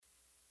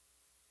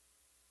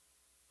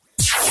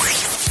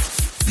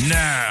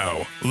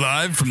Now,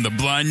 live from the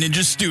Blind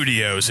Ninja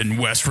Studios in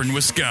Western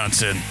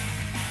Wisconsin,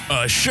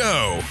 a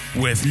show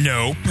with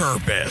no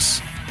purpose,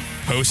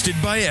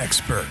 hosted by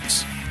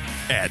experts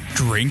at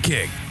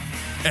drinking,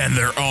 and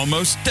they're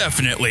almost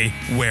definitely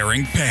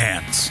wearing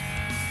pants.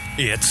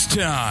 It's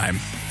time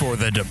for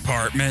the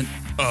Department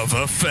of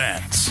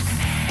Offense.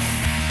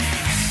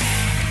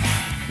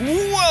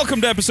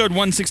 Welcome to episode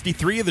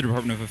 163 of the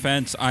Department of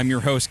Offense. I'm your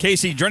host,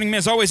 Casey. Joining me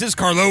as always is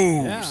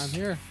Carlos.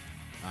 Yeah,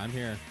 I'm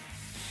here.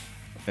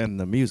 And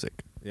the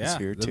music is Yeah,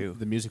 here too.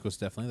 The music was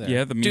definitely there.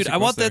 Yeah, the music Dude, I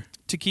was want there.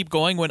 that to keep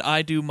going when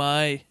I do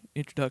my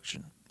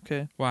introduction.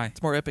 Okay? Why?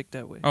 It's more epic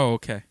that way. Oh,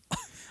 okay.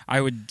 I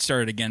would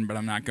start it again, but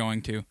I'm not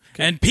going to.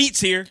 And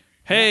Pete's here.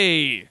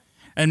 Hey!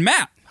 And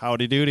Matt.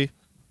 Howdy doody.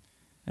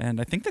 And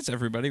I think that's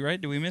everybody,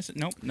 right? Did we miss it?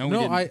 Nope. No, we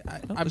No,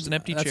 didn't. There's an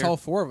empty That's chair. all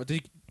four of it.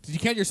 Did you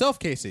count yourself,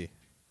 Casey?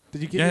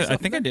 Did you get Yeah, yourself? I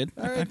think I did.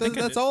 All I right, think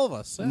I that's did. all of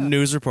us. Yeah.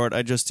 News report.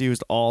 I just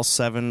used all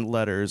 7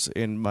 letters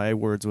in my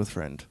words with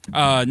friend.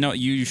 No,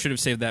 you should have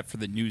saved that for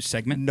the news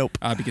segment. Nope.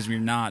 Because we're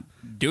not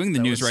doing the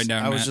That news was- right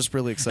now, I was Matt. just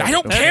really excited. I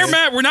don't Okay. care,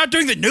 Matt. We're not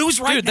doing the news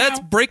right Dude, now. that's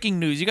breaking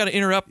news. You got to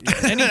interrupt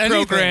any Anything.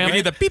 program. We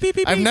need the beep, beep,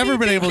 beep, I've beep, never beep,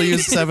 been beep, able to beep,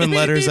 use beep, 7 beep,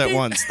 letters beep, at beep.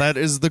 once. That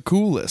is the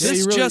coolest. Yeah, This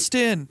you really- just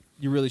in.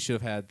 You really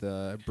should have had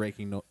the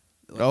breaking note.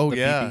 Oh, the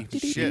yeah. beep,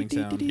 beep, Shit. beeping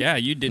sound. Yeah,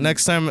 you did.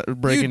 Next time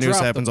breaking You news dropped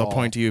the happens, I'll ball.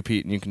 point to you,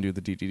 Pete, and you can do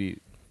the DDD.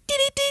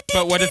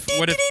 But what if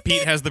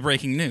Pete has the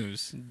breaking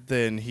news?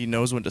 Then he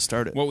knows when to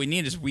start it. What we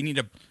need is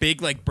a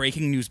big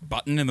breaking news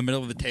button in the middle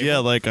of the table. Yeah,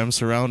 like I'm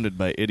surrounded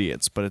by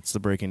idiots, but it's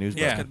the breaking news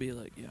Yeah. It's button. going to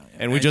be like, yeah.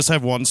 And we just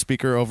have one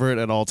speaker over it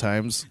at all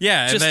times.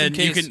 Yeah, and Just in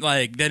then you case.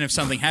 can then if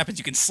something happens,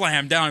 you can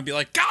slam down and be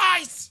like,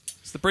 guys.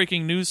 Is the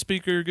breaking news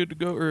speaker good to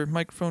go, or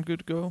microphone good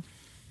to go?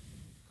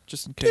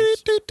 Just in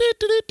case.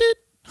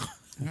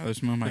 No,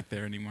 there's no mic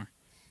there anymore.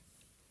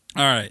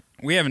 All right.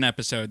 We have an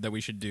episode that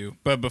we should do.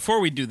 But before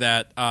we do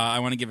that, I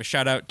want to give a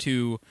shout out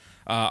to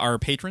our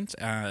patrons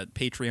at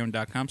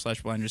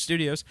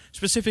patreon.com/blindnewsstudios,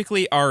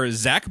 specifically our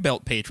Zach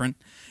Belt patron.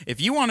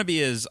 If you want to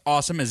be as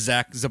awesome as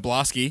Zach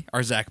Zablosky,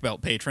 our Zach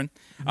Belt patron,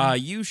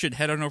 you should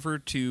head on over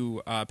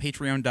to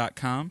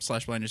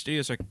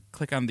patreon.com/blindnewsstudios or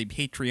click on the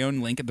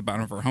Patreon link at the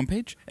bottom of our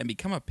homepage and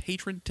become a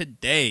patron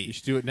today. You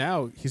should do it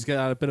now. He's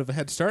got a bit of a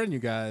head start on you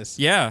guys.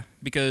 Yeah,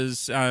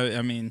 because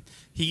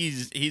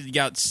he's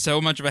got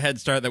so much of a head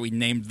start that we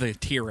named the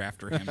tier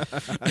after him.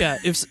 Yeah,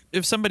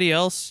 if somebody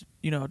else,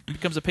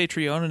 becomes a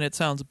Patreon and it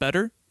sounds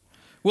better,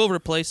 we'll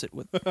replace it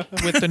with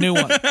the new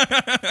one.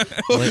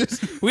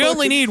 We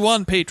only need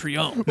one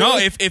Patreon. No,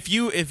 if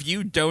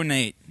you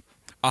donate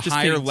a Just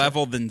higher kidding,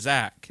 level than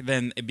Zach,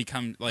 then it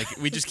becomes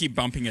we just keep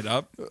bumping it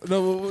up.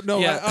 No.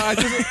 Yeah. I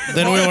just,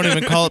 Then we won't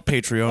even call it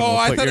Patreon. Oh,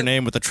 I We'll put thought your it-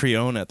 name with a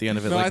Treon at the end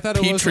of it, No, I like thought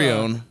it was,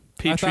 Patreon.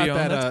 Patreon, I thought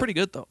that, that's pretty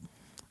good, though.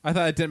 I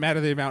thought it didn't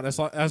matter the amount as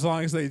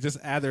long as they just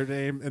add their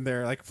name in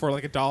there, like for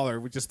 $1,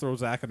 we just throw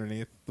Zach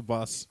underneath the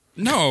bus.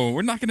 No,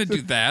 we're not going to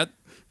do that.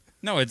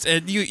 No, it's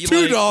you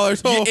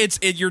 $2, oh. It's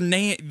your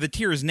name. The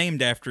tier is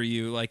named after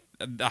you, like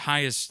the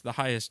highest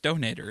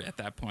donator at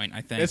that point.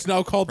 I think It's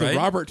now called Right? the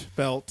Robert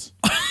Belt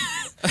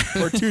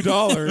for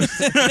 $2.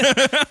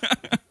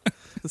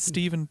 The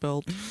Steven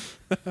Belt.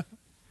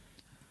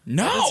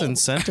 No, It's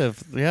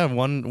incentive. Yeah,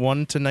 one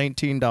to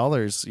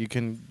 $19. You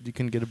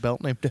can get a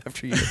belt named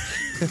after you.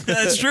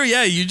 that's true.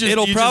 Yeah,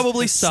 It'll you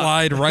probably just suck.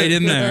 slide right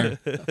in there.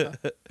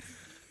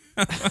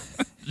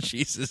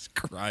 Jesus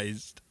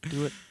Christ.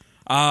 Do it.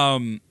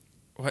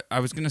 What I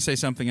was going to say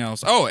something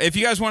else. Oh, if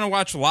you guys want to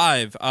watch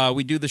live,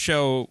 we do the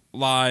show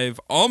live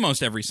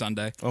almost every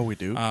Sunday. Oh, we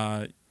do?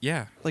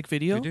 Yeah. Like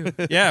video? We do.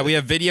 Yeah, we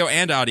have video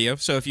and audio.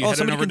 So if you Oh, head on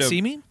somebody over can to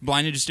see me?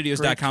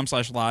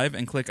 blindninjastudios.com/live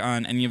and click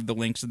on any of the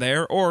links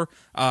there, or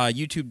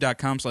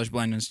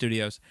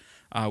youtube.com/blindninjastudios,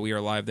 we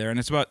are live there. And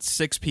it's about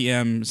 6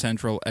 p.m.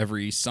 Central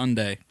every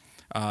Sunday.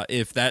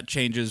 If that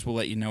changes, we'll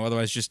let you know.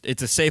 Otherwise,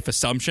 it's a safe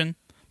assumption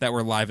that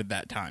we're live at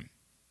that time.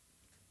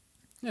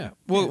 Yeah.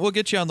 We'll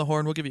get you on the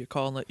horn. We'll give you a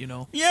call and let you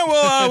know. Yeah,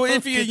 well,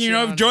 if Get you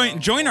on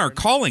join our board.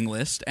 calling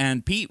list,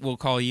 and Pete will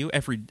call you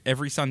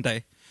every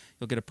Sunday.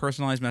 You'll get a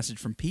personalized message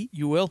from Pete.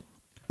 You will.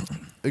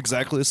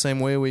 Exactly the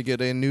same way we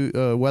get a new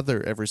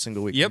weather every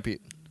single week Yep. from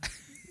Pete.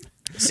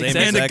 Exactly. And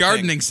a exact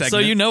gardening thing. segment. So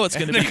you know it's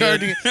going to be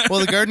good. Well,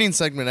 the gardening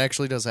segment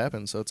actually does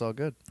happen, so it's all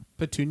good.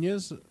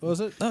 Petunias,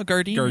 was it? Oh,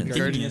 gardenias.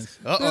 Gardenias.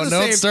 Uh-oh, They're the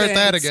don't same start thing.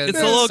 that It's- again. it's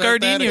a little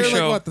Start that gardenia again. They're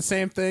show. like, what, the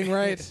same thing,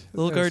 right?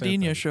 Little They're the same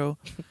gardenia thing. show.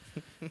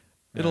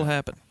 It'll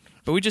happen.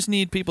 But we just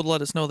need people to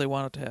let us know they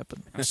want it to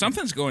happen.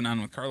 Something's going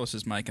on with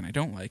Carlos's mic, and I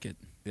don't like it.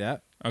 Yeah.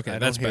 Okay, I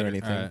that's don't hear better.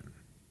 anything. All right.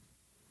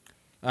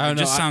 I It don't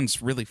know. just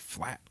sounds really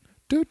flat.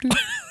 Doot, doot.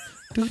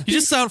 You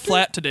just sound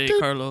flat today,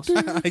 Carlos.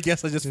 I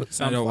guess I just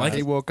sound don't like flat.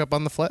 He woke up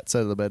on the flat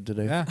side of the bed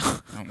today. Yeah. I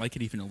don't like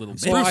it even a little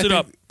bit. Well, I Spruce it think-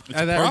 up. a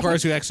that problem.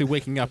 requires you actually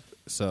waking up.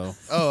 So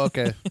Oh,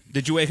 okay.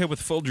 Did you wake up with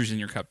Folgers in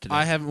your cup today?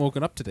 I haven't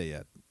woken up today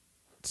yet.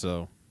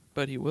 So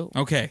But he will.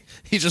 Okay.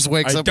 He just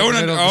wakes I up don't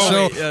in the middle under- of the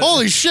oh, show. wait,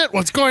 Holy shit,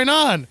 what's going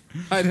on?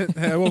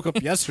 I woke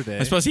up yesterday.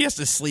 I suppose he has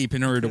to sleep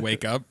in order to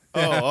wake up.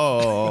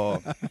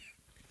 Oh.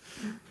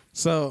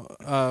 So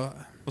Well,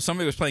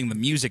 somebody was playing the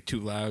music too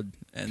loud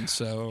And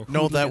so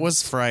No, that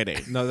was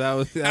Friday. No, that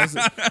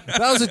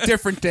was a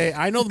different day.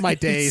 I know my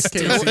days.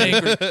 Still Casey.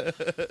 angry.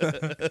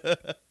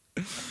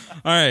 all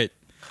right,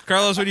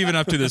 Carlos, what have you been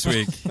up to this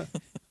week?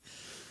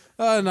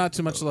 Not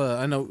too much.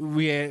 I know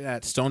we ate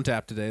at Stone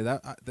Tap today.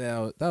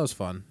 That was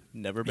fun.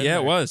 Never been Yeah,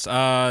 there. it was.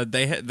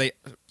 They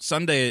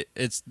Sunday.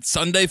 It's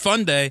Sunday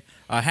Fun Day.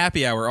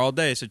 Happy hour all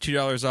day. So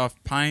 $2 off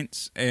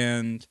pints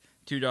and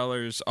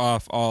 $2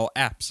 off all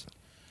apps.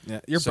 Yeah,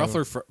 your So-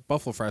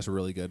 buffalo fries are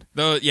really good.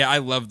 Though, yeah, I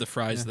love the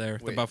fries there.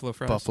 The Wait, buffalo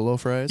fries. Buffalo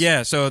fries?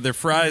 Yeah, so they're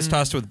fries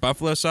tossed with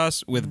buffalo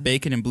sauce with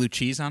bacon and blue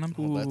cheese on them.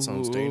 Oh, that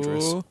sounds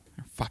dangerous. Ooh.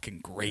 They're fucking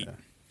great.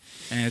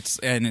 And it's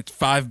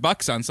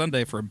 $5 on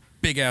Sunday for a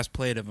big ass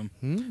plate of them.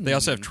 They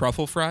also have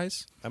truffle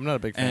fries I'm not a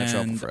big fan of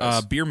truffle and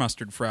fries. beer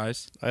mustard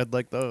fries, I'd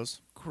like those.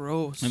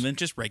 Gross. and then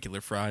just regular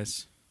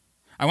fries.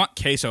 I want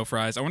queso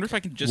fries. I wonder if I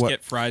can just What-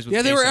 get fries with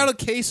Yeah, they were queso. out of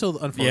queso.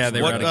 Unfortunately, Yeah,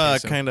 they were What out of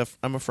queso. kind of?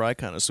 I'm a fry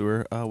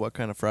connoisseur. What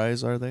kind of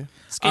fries are they?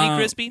 Skinny Uh,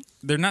 crispy?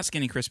 They're not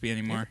skinny crispy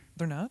anymore.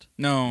 They're not.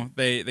 No,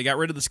 they got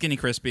rid of the skinny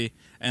crispy,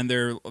 and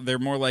they're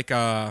more like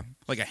a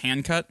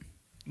hand cut.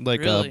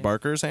 Like Really?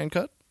 Barker's hand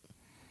cut?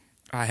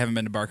 I haven't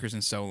been to Barker's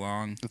in so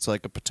long. It's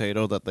like a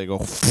potato that they go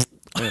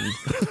and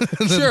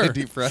then Sure. they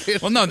deep fry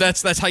it. Well, no,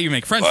 that's how you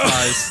make French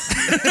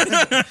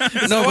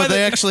fries. No, but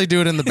they actually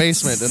do it in the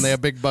basement, and they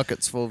have big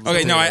buckets full of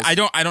Okay, no,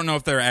 potatoes. I don't know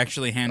if they're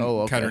actually hand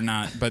Oh, okay. cut or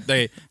not, but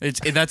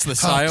that's the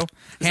style.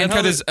 Hand how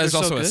cut is they're so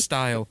also a good?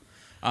 style.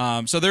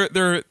 So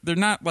they're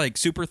not like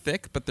super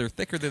thick, but they're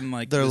thicker than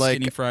like They're the like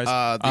skinny fries.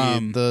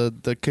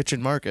 the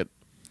kitchen market.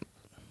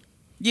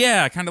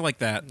 Yeah, kind of like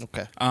that.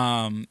 Okay.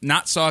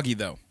 Not soggy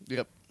though.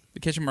 Yep. The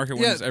kitchen market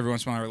Yeah. ones every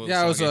once in a while are a little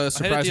Yeah, I was soggy.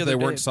 surprised the that they other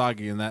weren't day.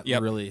 soggy, and that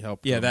Yep. really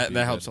helped. Yeah, them that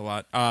be helps good.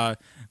 a lot.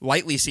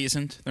 Lightly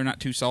seasoned. They're not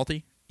too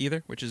salty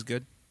either, which is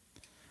good.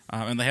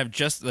 And they have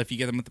just, if you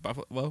get them with the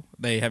buffalo,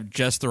 they have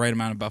just the right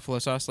amount of buffalo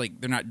sauce. Like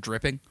they're not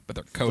dripping, but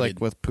they're coated.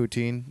 Like with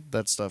poutine,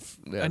 that stuff.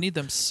 Yeah. I need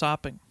them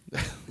sopping.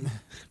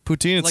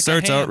 poutine. It like a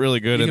starts out ham. really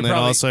good, You and can then all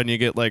of probably- a sudden you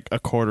get like a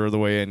quarter of the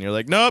way in. You're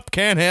like, nope,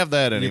 can't have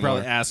that And you anymore.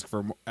 probably ask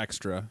for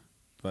extra,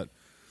 but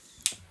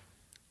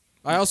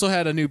I also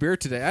had a new beer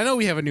today. I know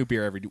we have a new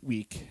beer every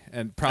week,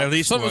 and probably At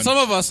least some one.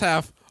 of us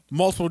have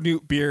multiple new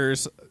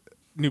beers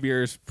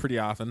pretty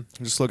often.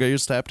 Just look at your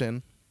tapped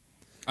in.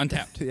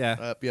 Untapped.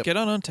 Yeah, Yep. Get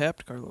on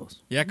Untapped,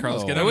 Carlos. Yeah,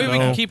 Carlos, No. get That on way it. we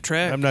No. can keep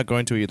track. I'm not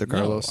going to either,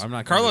 Carlos. No, I'm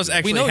not. Carlos gonna do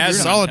actually know has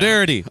you're an not. Untapped.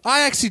 Solidarity. that.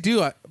 I actually do,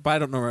 but I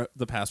don't know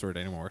the password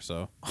anymore.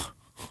 So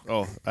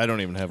Oh, I don't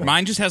even have one.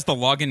 Mine just has the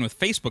login with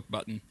Facebook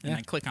button, and Yeah.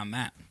 I click on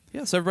that.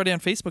 Yeah, so everybody on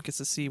Facebook gets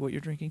to see what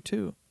you're drinking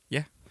too.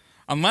 Yeah.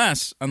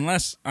 Unless I'm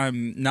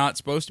not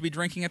supposed to be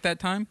drinking at that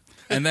time,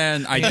 and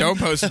then I don't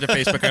post it to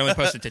Facebook. I only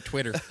post it to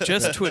Twitter.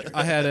 Just Twitter.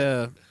 I had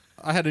a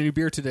new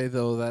beer today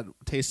though that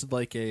tasted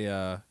like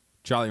a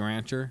Jolly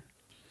Rancher.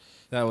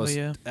 That was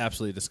yeah.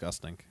 absolutely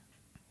disgusting.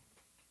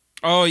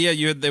 Oh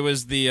yeah, there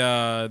was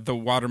the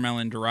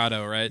watermelon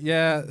Dorado, right?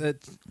 Yeah,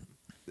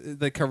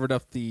 they covered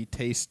up the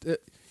taste.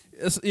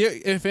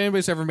 If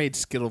anybody's ever made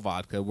Skittle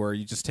vodka, where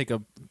you just take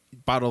a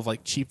bottle of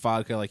like cheap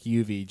vodka, like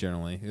UV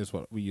generally is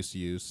what we used to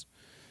use,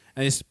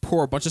 and you just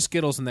pour a bunch of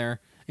Skittles in there,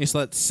 and you just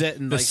let it sit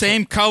and The like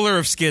same color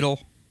of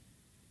Skittle.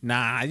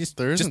 Nah, I just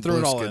There isn't just throw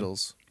blue it all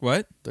Skittles.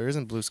 What? There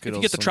isn't blue If Skittles.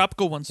 you get the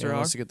tropical ones, yeah, there are.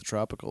 unless you get the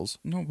tropicals.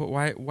 No, but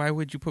why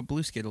would you put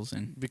blue Skittles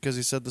in? Because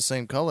he said the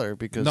same color.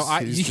 Because No,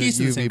 he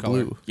said the same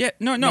color. blue. Yeah,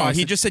 no, No, I he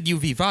said- just said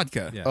UV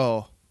vodka. in. Yeah,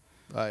 Oh,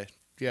 I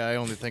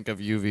only think of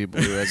UV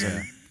blue as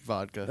in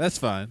vodka. that's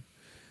fine.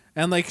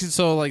 And like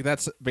so, like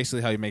that's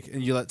basically how you make it.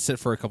 And you let it sit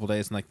for a couple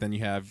days, and like then you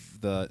have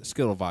the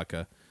Skittle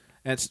vodka,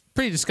 and it's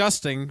pretty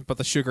disgusting. But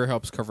the sugar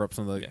helps cover up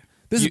some of the. Yeah.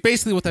 This You- is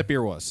basically what that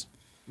beer was,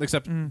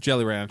 except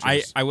Jelly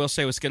Ranchers. I will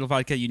say with Skittle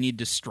vodka, you need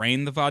to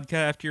strain the vodka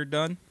after you're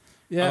done.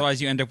 yeah,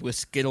 Otherwise, you end up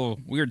with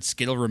weird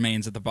Skittle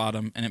remains at the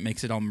bottom, and it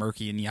makes it all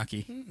murky and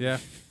yucky. yeah.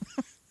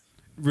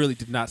 Really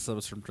did not stop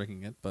us from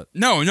drinking it, but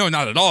No,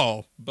 not at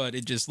all. But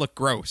it just looked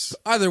gross.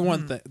 either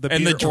one thing. The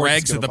And the beer or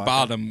dregs Skittle at the vodka.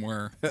 bottom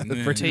were.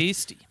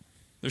 Tasty.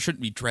 There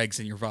shouldn't be dregs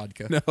in your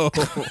vodka. No.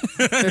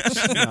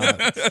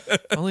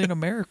 Only in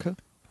America.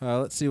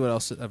 Let's see what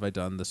else have I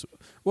done this.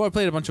 Well, I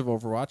played a bunch of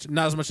Overwatch,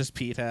 not as much as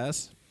Pete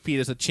has. Pete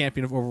is a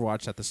champion of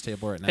Overwatch at this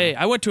table right now. Hey,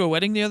 I went to a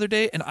wedding the other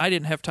day and I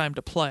didn't have time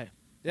to play.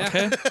 Yeah.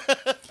 Okay?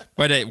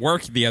 But at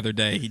work the other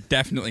day, he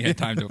definitely had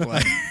time to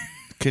play.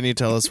 Can you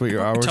tell us what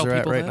your hours Tell are at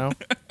people right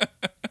that.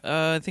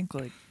 now? I think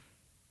like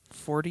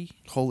 40.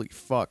 Holy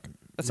fuck!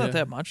 That's Yeah. not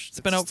that much. It's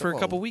been out for a still-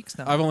 couple weeks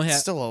now. I've only had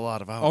Still a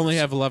lot of hours. only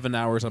have 11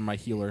 hours on my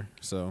healer.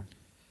 So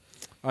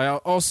I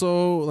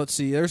also let's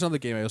see. There's another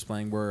game I was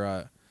playing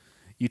where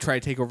you try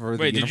to take over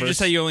the Wait, did universe. you just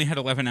say you only had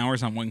 11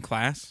 hours on one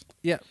class?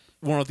 Yeah,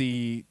 one of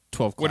the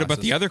 12 classes. What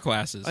about the other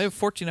classes? I have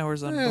 14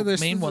 hours on Yeah, the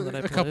there's main one that I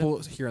a played. couple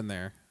here and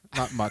there,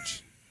 not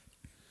much.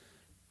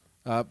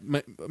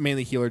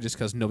 Mainly healer, just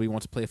because nobody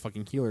wants to play a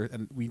fucking healer,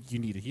 and you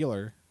need a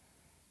healer,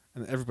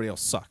 and everybody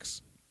else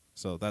sucks.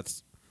 So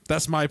that's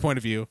my point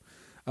of view.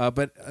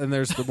 But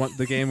there's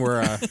the game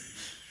where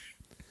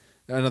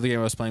another game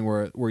I was playing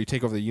where you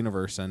take over the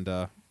universe,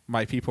 and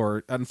my people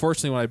are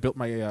unfortunately when I built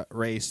my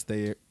race,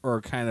 they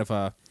are kind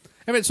of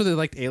I mean, so they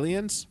liked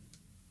Aliens.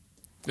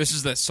 This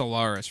is the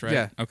Solaris, right?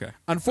 Yeah. Okay.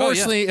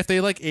 Unfortunately, if they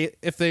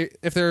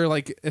really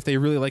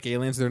like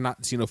aliens, they're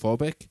not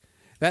xenophobic.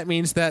 That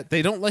means that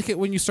they don't like it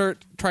when you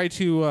try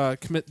to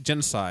commit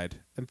genocide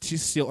and to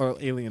steal our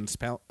aliens'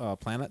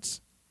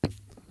 planets.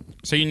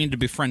 So you need to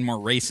befriend more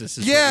racists.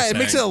 Is Yeah, what it you're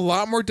makes it a saying.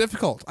 lot more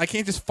difficult. I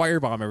can't just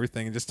firebomb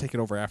everything and just take it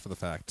over after the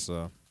fact.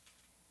 So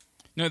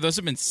No, those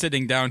have been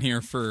sitting down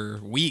here for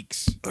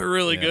weeks. They're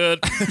really Yeah.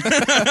 good.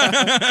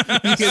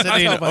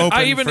 Sitting open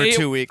I even for ate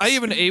 2 weeks. I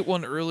even ate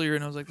one earlier,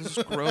 and I was like, "This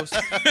is gross."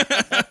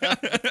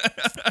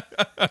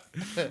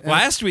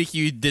 Last week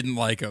you didn't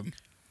like them.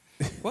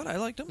 What? I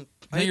liked them.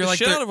 I And ate you're the like,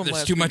 shit out of them there's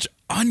last too week. much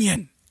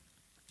onion.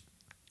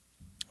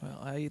 Well,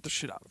 I ate the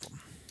shit out of them.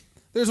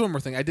 there's one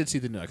more thing. I did see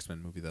the new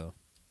X-Men movie though.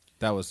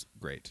 That was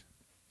great.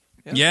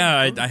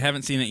 Yeah, I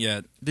haven't seen it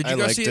yet. Did you I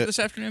go liked see it it. this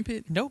afternoon,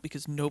 Pete? No,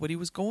 because nobody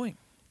was going.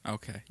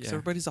 Okay. Because Yeah.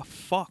 everybody's a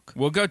fuck.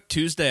 We'll go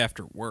Tuesday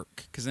after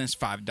work because then it's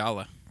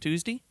 $5.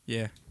 Tuesday?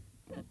 Yeah.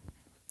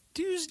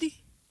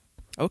 Tuesday.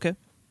 Okay.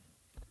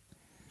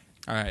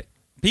 All right,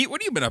 Pete.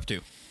 What have you been up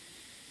to?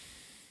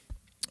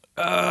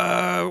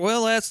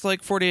 Well, last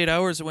like 48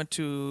 hours, I went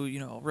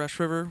to Rush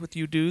River with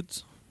you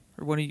dudes,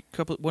 or one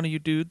of you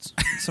dudes,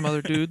 and some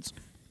other dudes.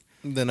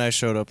 Then I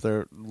showed up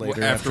there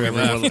later After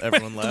after we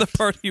everyone The left.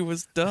 party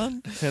was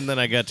done. And then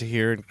I got to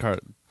hear, and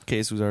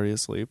Case was already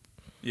asleep.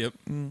 Yep.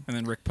 Mm. And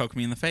then Rick poked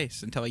me in the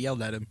face until I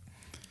yelled at him.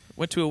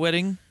 Went to a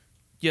wedding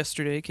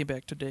yesterday. Came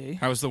back today.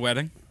 How was the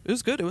wedding? It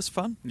was good. It was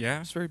fun. Yeah. It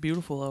was very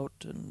beautiful out,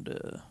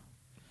 and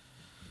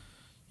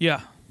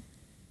yeah,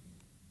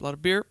 a lot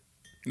of beer.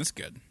 That's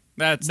good.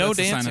 That's No that's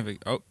a sign dancing.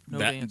 of No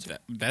that, dancing.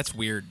 that's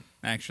weird.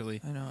 Actually,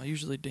 I know. I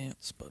usually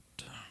dance, but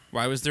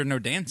why was there no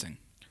dancing?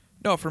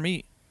 no, for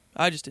me,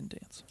 I just didn't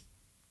dance.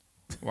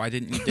 Why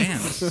didn't you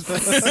dance?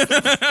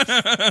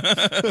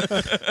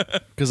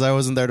 Because I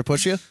wasn't there to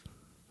push you?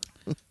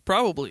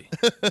 Probably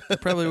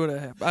would have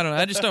happened. I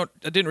don't know.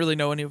 I didn't really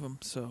know any of them,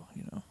 so I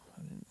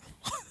didn't.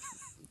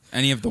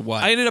 Any of the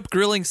what? I ended up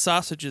grilling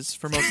sausages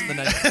for most of the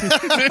night.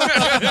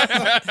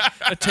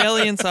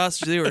 Italian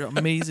sausages. They were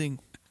amazing.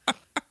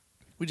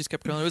 We just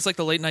kept grilling. It was like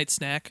the late night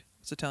snack.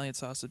 It's Italian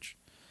sausage.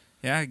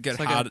 yeah, good It's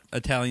like hot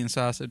Italian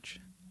sausage.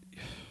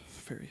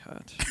 Very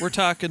hot. We're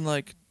talking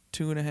like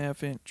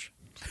 2.5 inch.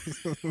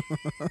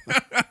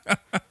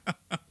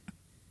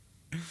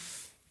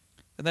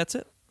 And that's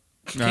it.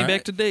 Came right.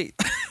 back to date.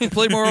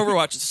 Played more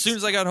Overwatch as soon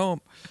as I got home.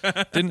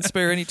 Didn't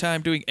spare any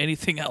time doing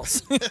anything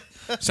else.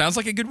 Sounds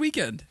like a good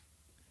weekend.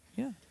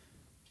 Yeah.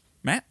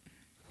 Matt?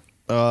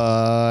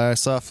 I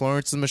saw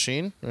Florence the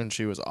Machine, and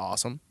she was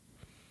awesome.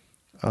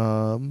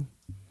 I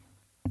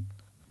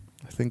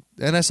think,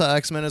 and I saw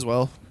X-Men as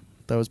well.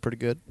 That was pretty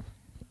good.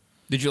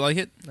 Did you like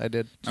it? I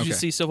did. Did you Okay.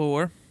 see Civil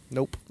War?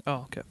 Nope.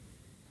 Oh, okay.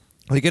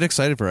 I get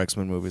excited for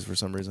X-Men movies for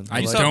some reason.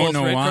 I like, saw don't both,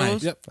 know right, why.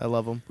 Carlos? Yep. I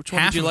love them. Which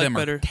one Half did you of like them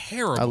better? are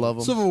terrible. I love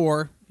them. Civil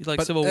War. You like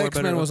but Civil War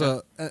X-Men better? was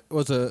Okay.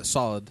 was a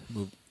solid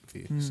movie.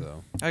 Hmm.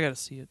 So I gotta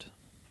see it.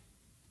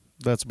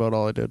 That's about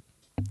all I did.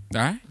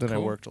 All right. Then I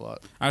cool. worked a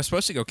lot. I was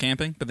supposed to go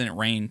camping, but then it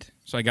rained,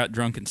 so I got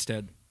drunk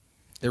instead.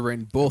 it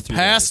rained both. your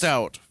Passed days.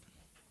 out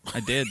I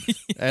did.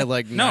 at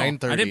like No,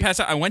 9:30. I didn't pass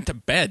out. I went to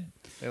bed.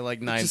 At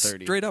like Just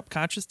 9:30. straight up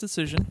conscious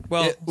decision.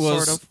 Well, It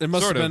was. sort of. It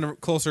must Sort have of. been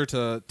closer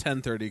to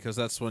 10:30 because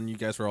that's when you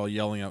guys were all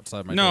yelling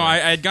outside my No, door. I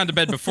had gone to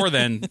bed before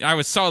then. I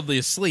was solidly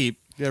asleep.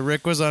 Yeah,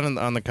 Rick was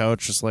on the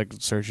couch, just like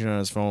searching on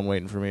his phone,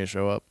 waiting for me to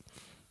show up.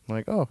 I'm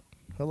like, oh,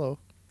 hello.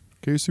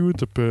 Casey went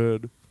to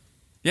bed.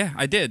 Yeah,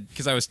 I did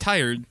because I was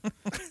tired.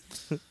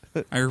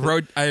 I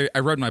rode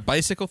my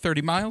bicycle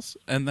 30 miles,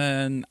 and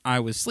then I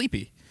was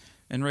sleepy.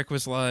 And Rick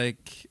was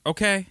like,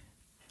 "Okay,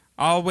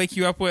 I'll wake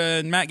you up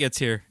when Matt gets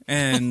here."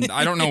 And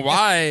I don't know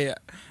why.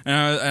 And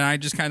I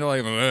just kind of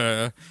like,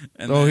 "Ugh."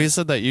 And Oh, then- he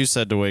said that you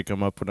said to wake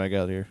him up when I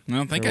got here. I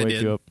don't think Or I wake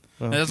did. you up.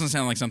 Oh. That doesn't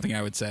sound like something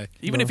I would say.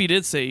 Even No. if you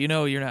did say,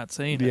 you're not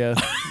saying it. Yeah.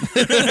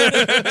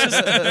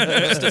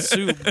 Just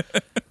assume.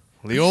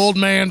 The old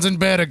man's in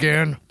bed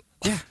again.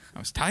 Yeah, I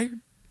was tired.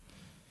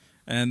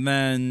 And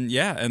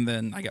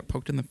then I got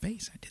poked in the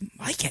face. I didn't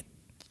like it.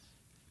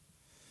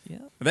 Yeah.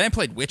 But then I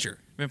played Witcher.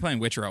 I've been playing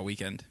Witcher all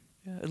weekend.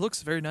 Yeah. It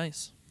looks very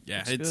nice.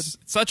 Yeah, Looks it's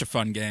such a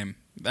fun game.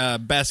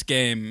 Best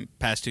game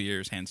past 2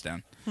 years, hands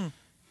down.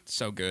 It's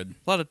so good.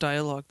 A lot of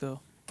dialogue,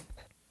 though.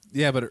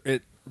 Yeah, but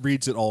it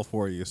reads it all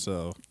for you.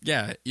 So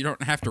Yeah, you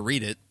don't have to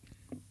read it.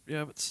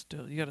 Yeah, but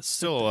still, you gotta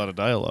Still a lot of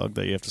dialogue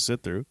that you have to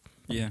sit through.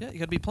 Yeah. Yeah, you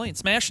gotta be playing,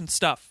 smashing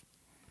stuff,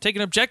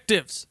 taking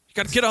objectives. You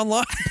gotta get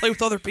online and play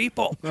with other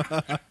people.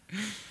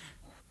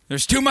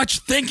 There's too much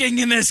thinking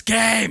in this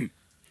game.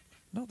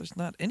 No, there's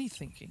not any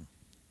thinking.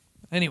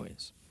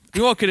 Anyways,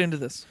 we won't get into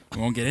this.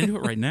 We won't get into it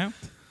right now.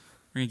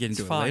 We're going to get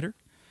into It's it fine. later.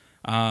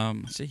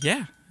 So,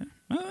 yeah.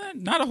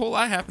 Not a whole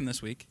lot happened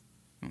this week,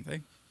 I don't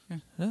think.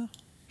 Yeah.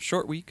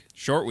 Short week.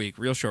 Short week,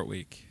 real short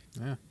week.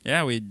 yeah,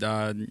 Yeah, we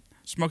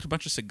smoked a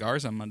bunch of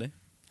cigars on Monday.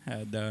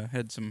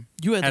 Had some.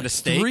 You had, a like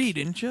steak. 3,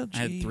 didn't you? I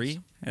had Jeez. 3.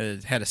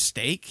 Had a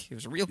steak. It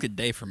was a real good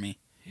day for me.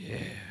 Yeah.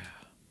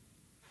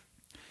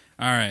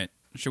 All right.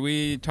 Should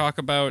we talk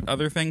about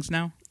other things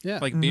now? Yeah.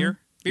 Like beer?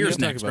 Beer's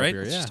Yeah, next, talk about right?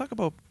 beer, Let's yeah. just talk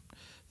about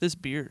this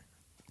beer.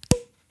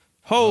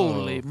 Holy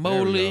Oh, there we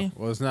moly!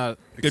 go. Was not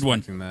Good one.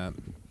 expecting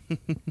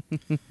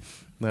that.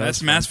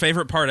 That's Matt's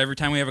favorite part every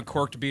time we have a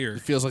corked beer.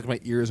 It feels like my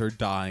ears are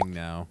dying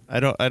now. I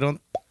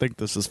don't think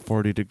this is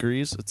 40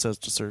 degrees. It says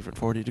to serve at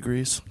 40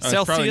 degrees. It's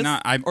probably Celsius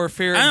not. or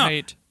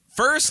Fahrenheit?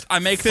 First, I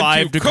make them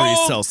 5 too degrees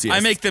cold. Celsius. I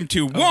make them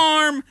too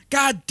warm.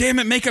 God damn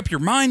it, make up your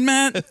mind,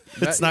 Matt.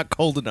 It's not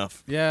cold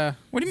enough. Yeah,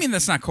 What do you mean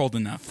that's not cold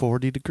enough?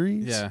 40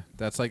 degrees? yeah.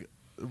 That's like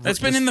That's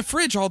been in the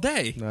fridge all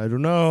day. I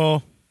don't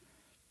know.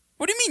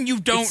 What do you mean you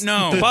don't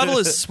know? The bottle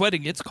is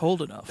sweating. It's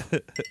cold enough.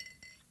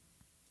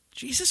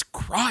 Jesus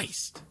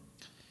Christ.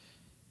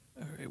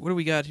 All right, what do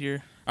we got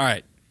here? All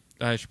right.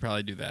 I should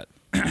probably do that.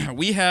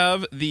 We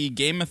have the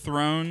Game of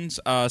Thrones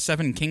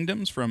Seven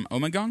Kingdoms from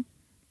Omegon.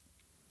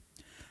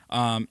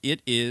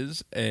 It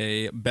is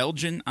a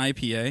Belgian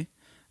IPA,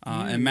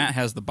 and Matt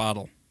has the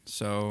bottle.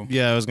 So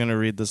Yeah, I was going to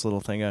read this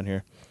little thing on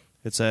here.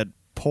 It said,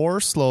 pour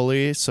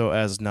slowly so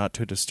as not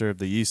to disturb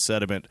the yeast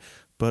sediment,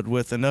 but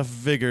with enough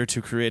vigor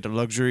to create a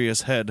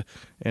luxurious head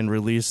and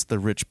release the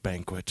rich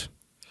banquet.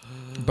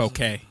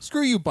 bouquet.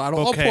 Screw you,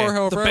 bottle. Okay. I'll pour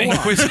however I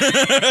want.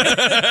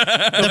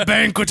 The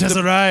banquet has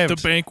arrived!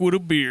 The banquet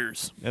of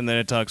beers. And then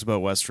it talks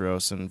about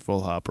Westeros and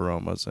full hop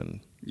aromas and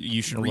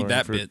You should read alluring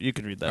that fruit. bit. You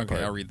can read that Okay,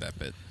 part. I'll read that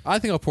bit. I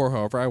think I'll pour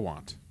however I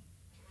want.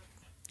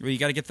 Well, you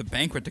got to get the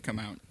banquet to come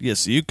out.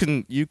 Yes, you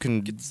can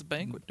It's the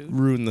banquet, dude.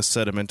 ruin the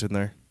sediment in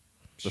there.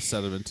 The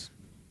sediment.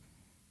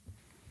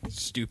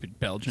 Stupid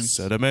Belgians.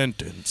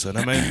 Sediment and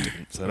sediment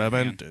and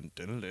sediment and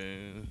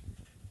dun-dun-dun.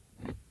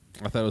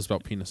 I thought it was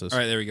about penises. All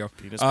right, there we go.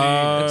 Penis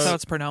That's how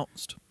it's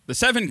pronounced. The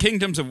Seven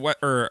Kingdoms of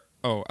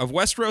of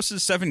Westeros'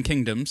 seven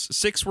kingdoms,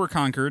 6 were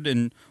conquered,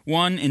 and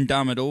one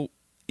indomitable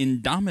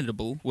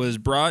was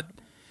brought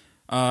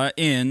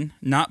in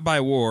not by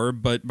war,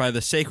 but by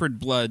the sacred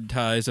blood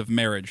ties of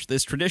marriage.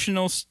 This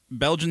traditional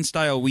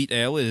Belgian-style wheat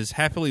ale is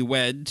happily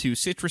wed to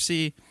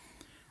citrusy,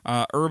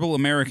 herbal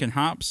American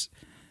hops,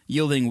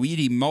 yielding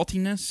weedy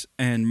maltiness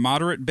and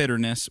moderate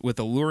bitterness with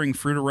alluring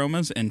fruit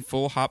aromas and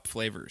full hop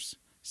flavors.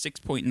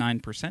 6.9%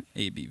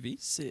 ABV.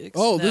 6.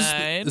 Oh,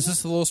 9. is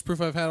this the lowest proof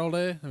I've had all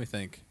day? Let me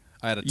think.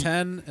 I had a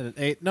 10 and an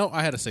 8. No,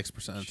 I had a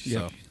 6%.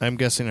 So I'm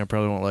guessing I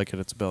probably won't like it.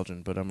 It's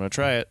Belgian, but I'm going to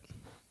try it.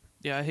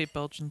 Yeah, I hate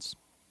Belgians.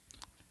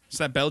 It's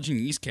that Belgian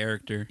yeast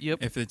character. Yep.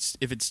 If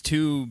it's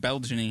too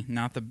Belgian-y,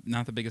 not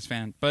the biggest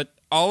fan. But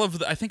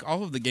I think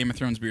all of the Game of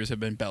Thrones beers have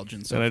been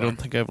Belgian so And I far. don't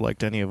think I've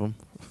liked any of them.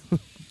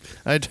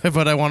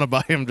 But I want to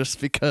buy them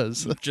just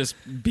because. Just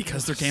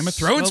because they're Game of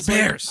Thrones Smells like-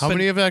 beers. How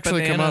many have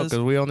actually come out? bananas.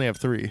 Because we only have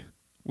 3.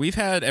 We've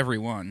had every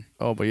one.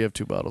 Oh, but you have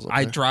 2 bottles. Up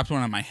I there. dropped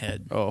one on my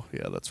head. Oh,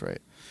 yeah, that's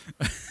right.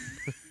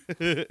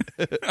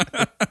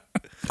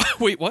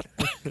 Wait, what?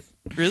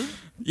 Really?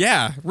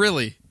 Yeah,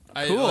 really.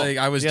 Cool.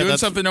 I was Yeah, doing that's-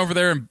 something over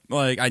there and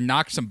I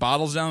knocked some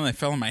bottles down and they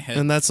fell on my head.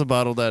 And that's the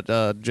bottle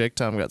that Jake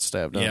Tom got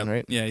stabbed yeah, on,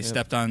 right? yeah, he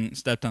stepped on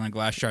a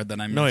glass shard that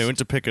I missed. No, he went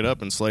to pick it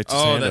up and sliced his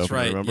Oh, hand that's open,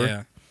 right. remember?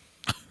 Yeah.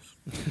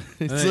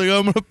 He's like,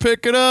 I'm going to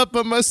pick it up,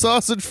 but my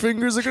sausage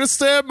fingers are going to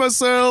stab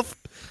myself.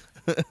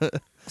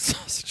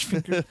 Sausage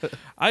finger.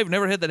 I've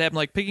never had that happen.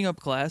 Like picking up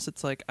glass,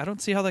 it's like I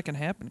don't see how that can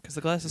happen because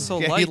the glass is so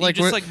Yeah, light. he, You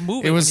just went- like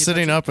move it it. was when you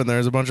sitting touch up, and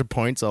there's a bunch of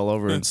points all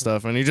over and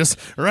stuff, and he just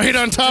right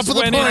on top of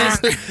the went in.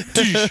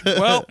 points.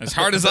 Well, as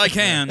hard as I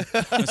can,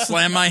 I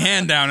slam my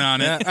hand down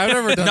on it. Yeah, I've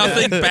never done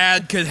Nothing that.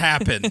 bad could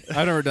happen.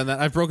 I've never done that.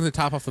 I've broken the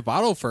top off the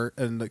bottle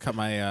and cut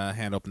my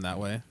hand open that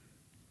way.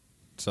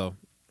 So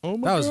Oh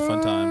my that was a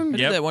fun time. I did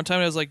Yep. that one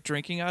time. I was like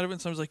drinking out of it,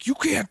 and someone was like, "You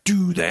can't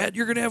do that.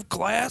 You're gonna have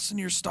glass in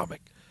your stomach."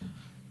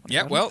 Yeah,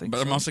 I don't well, think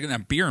but I'm so. also gonna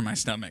have beer in my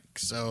stomach.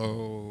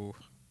 So,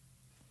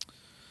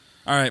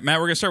 all right, Matt,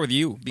 we're gonna start with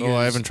you. Oh,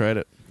 I haven't tried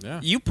it. Yeah.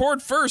 You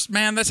poured first,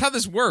 man. That's how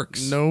this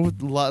works. No,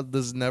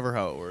 this is never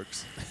how it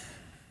works.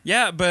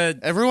 Yeah, but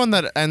Everyone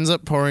that ends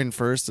up pouring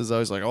first is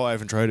always like, "Oh, I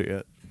haven't tried it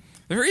yet."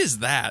 there is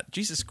that.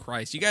 Jesus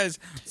Christ, you guys.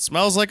 It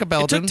smells like a It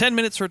Belgian. took 10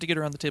 minutes for it to get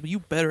around the table. You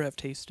better have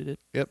tasted it.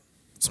 Yep,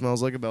 it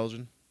smells like a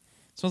Belgian.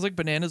 Smells like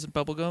bananas and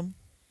bubble gum.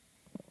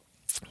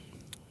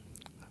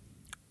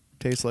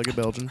 Tastes like a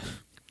Belgian.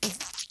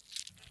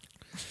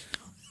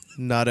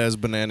 Not as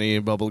banana-y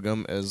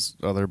bubblegum as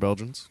other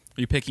Belgians.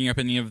 Are you picking up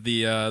any of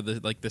the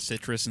like the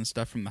citrus and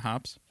stuff from the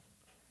hops?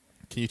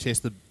 Can you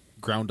taste the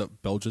ground up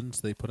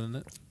Belgians they put in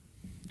it?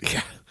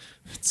 Yeah,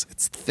 it's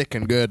thick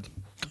and good.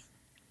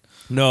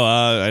 No,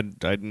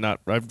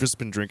 I've just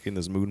been drinking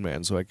this Moon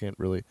Man, so I can't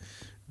really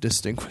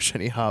distinguish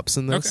any hops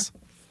in this.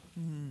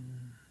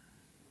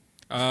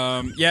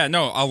 Yeah,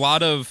 no, a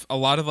lot of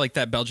like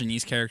that Belgian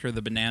yeast character,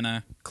 the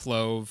banana,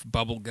 clove,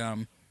 bubble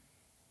gum.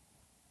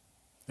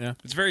 Yeah.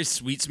 It's very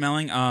sweet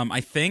smelling. I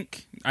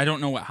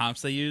don't know what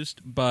hops they used,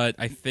 but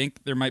I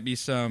think there might be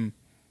some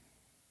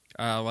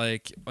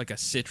like a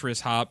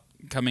citrus hop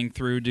coming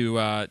through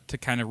to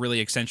kind of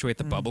really accentuate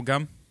the bubble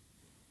gum.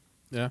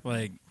 Yeah.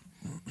 Like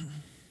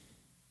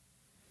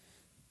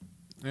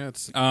Yeah,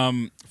 it's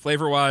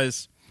flavor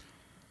wise,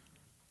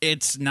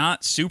 it's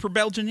not super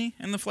Belgian-y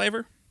in the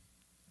flavor.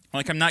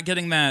 Like I'm not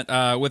getting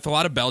that with a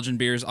lot of Belgian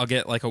beers. I'll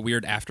get like a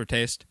weird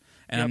aftertaste,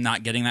 and Yep. I'm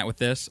not getting that with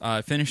this.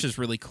 It finishes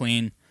really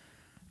clean,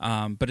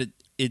 but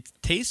it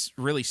tastes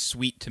really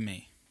sweet to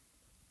me.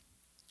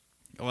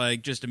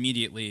 Like, just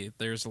immediately,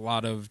 there's a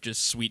lot of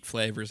just sweet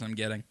flavors I'm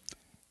getting.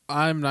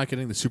 I'm not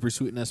getting the super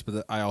sweetness,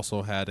 but I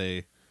also had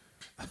a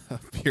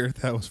beer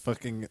that was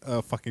fucking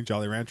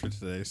Jolly Rancher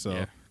today. So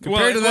Yeah.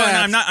 compared to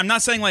that, I'm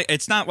not saying like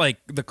it's not like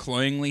the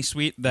cloyingly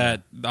sweet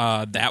that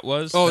that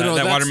was. Oh, that, no,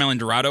 that that's- watermelon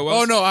Dorado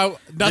was. oh no,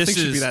 nothing This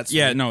should is, be that sweet.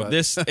 Yeah, no, but-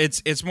 this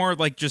it's more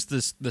like just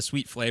the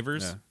sweet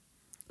flavors. Yeah.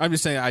 I'm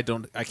just saying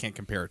I can't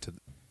compare it to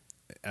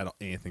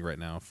anything right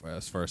now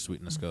as far as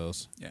sweetness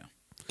goes. Yeah.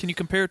 Can you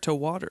compare it to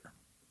water?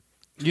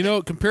 You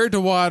know, compared to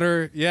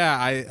water,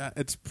 yeah,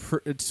 it's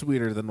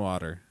sweeter than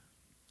water.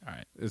 All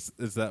right. Is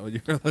that what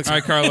you're looking? All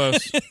right,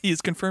 Carlos.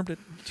 He's confirmed it.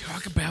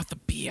 Talk about the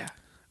beer.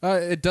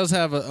 It does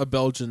have a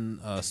Belgian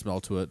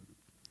smell to it.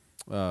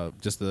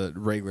 Just the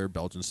regular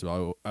Belgian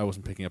smell. I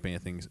wasn't picking up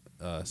anything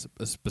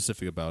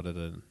specific about it,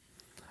 and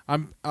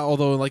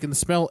although like in the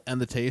smell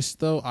and the taste,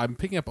 though, I'm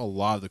picking up a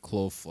lot of the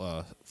clove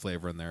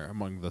flavor in there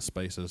among the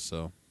spices.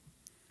 So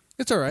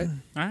it's all right.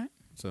 All right.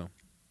 So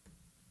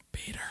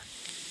Peter,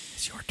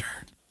 it's your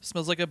turn.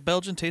 Smells like a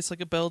Belgian, tastes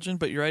like a Belgian,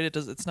 but you're right.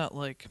 It's not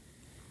like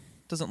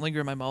doesn't linger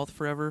in my mouth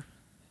forever.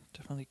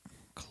 Definitely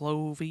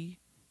clovey.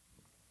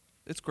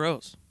 It's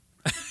gross.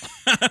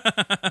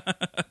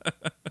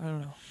 I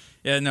don't know.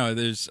 Yeah, no,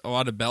 there's a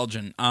lot of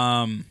Belgian.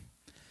 I'm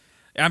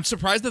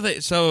surprised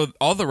that so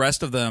all the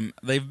rest of them,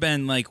 they've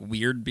been like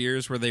weird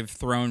beers where they've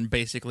thrown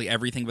basically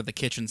everything but the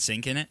kitchen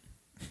sink in it.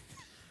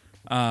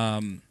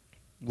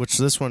 Which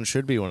this one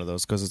should be one of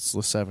those because it's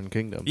the Seven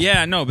Kingdoms.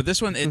 Yeah, no, but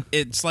this one,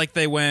 it's like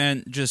they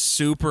went just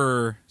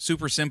super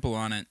simple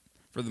on it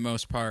for the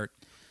most part.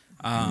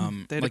 They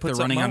had to Like put they're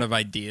something running out out? of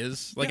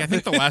ideas. Like I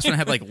think the last one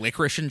had like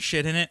licorice and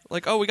shit in it.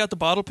 Like, oh, we got the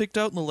bottle picked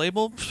out in the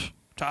label. Pfft,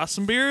 toss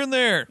some beer in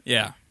there.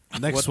 Yeah.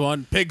 next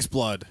one, pig's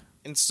blood.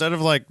 Instead of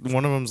like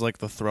one of them's like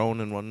the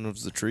throne and one of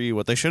them's the tree,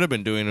 what they should have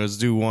been doing was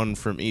do one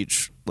from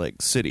each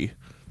like city,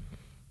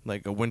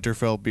 like a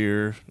Winterfell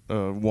beer,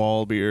 a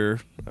Wall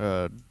beer,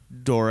 a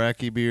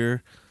Doraki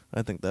beer.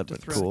 I think that'd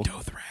be cool.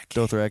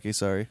 Dothraki,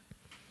 sorry.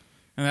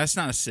 And that's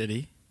not a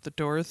city. The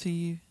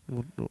Dorothy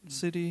Well,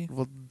 city.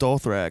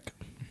 Dothrak.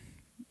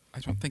 I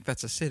don't think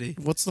that's a city.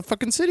 What's the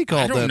fucking city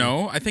called? I don't then?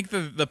 know. I think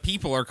the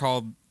people are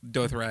called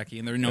Dothraki,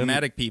 and they're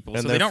nomadic people,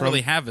 and so they they're don't from-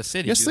 really have a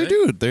city. Yes, do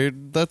they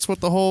do. That's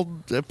what the whole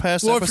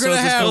past Well, if you're episodes gonna of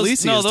have-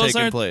 Khaleesi no, is those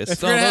taking aren't. place.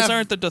 If No, you're gonna those have-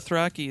 aren't the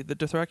Dothraki. The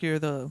Dothraki are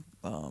the.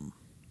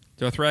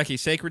 Dothraki,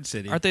 sacred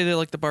city. Aren't they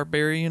like the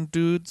barbarian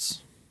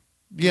dudes?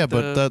 Yeah, the-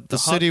 but the the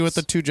city with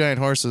the huts? two giant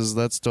horses,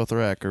 that's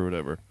Dothrak or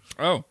whatever.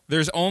 Oh,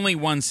 there's only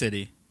one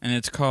city, and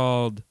it's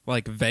called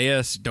like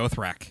Veas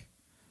Dothrak.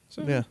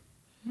 So, Yeah.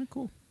 oh,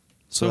 cool.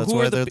 So So that's who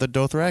why are the they're the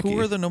Dothraki. Who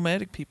are the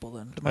nomadic people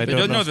then? I They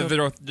don't don't know know. that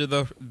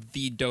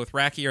the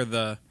Dothraki are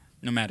the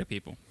nomadic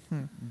people,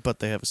 But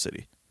they have a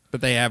city.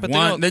 but they have But they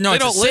one. don't- no, they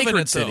it's don't a live in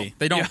sacred it, though. city.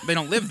 They don't. Yeah. They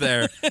don't live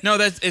there. No,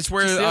 it's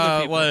where Just the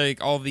other people.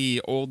 like all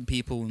the old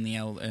people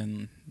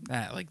and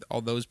like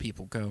all those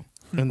people go.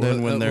 And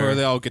then when where they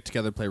they're all get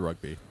together and play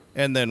rugby.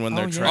 and then when Oh,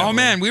 they're yeah. traveling. Oh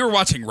man, we were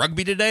watching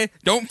rugby today.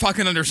 Don't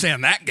fucking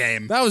understand that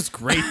game. That was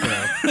great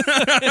though.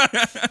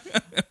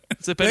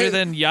 Is it better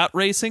than yacht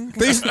racing?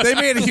 they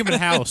made a human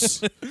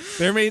house.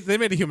 They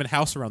made a human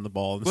house around the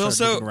ball and Well,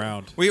 started so moving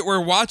around. we're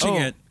watching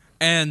Oh. it,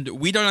 and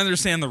we don't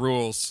understand the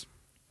rules,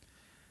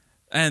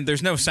 and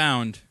there's no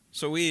sound.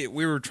 So we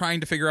were trying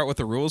to figure out what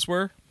the rules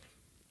were,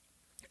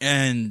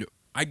 and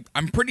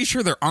I'm pretty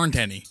sure there aren't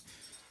any,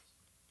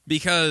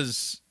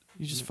 because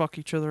You just fuck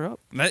each other up.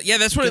 that's what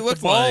Get it the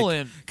looked ball like.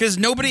 in. Because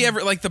nobody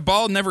ever the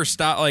ball never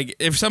stopped. Like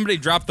if somebody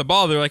dropped the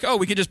ball, they're like, oh,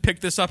 we could just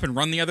pick this up and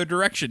run the other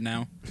direction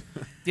now.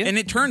 Yeah. And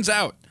it turns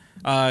out.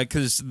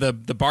 Because the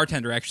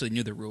bartender actually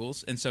knew the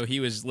rules, and so he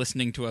was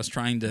listening to us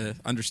trying to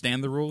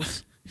understand the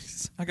rules.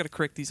 I gotta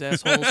correct these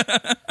assholes.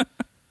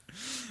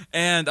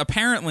 And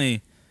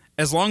apparently,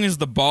 as long as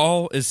the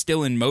ball is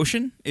still in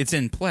motion, it's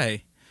in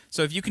play.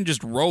 So if you can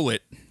just roll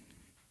it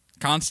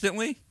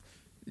constantly,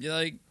 you're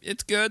like,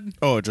 it's good.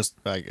 Oh, just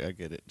I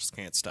get it. Just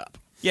can't stop.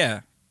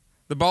 Yeah.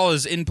 The ball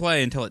is in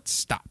play until it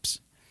stops.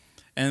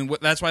 And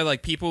that's why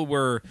like people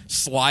were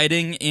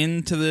sliding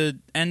into the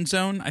end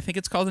zone. I think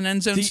it's called an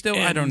end zone The still.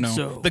 I don't end know.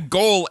 zone. The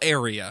goal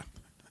area.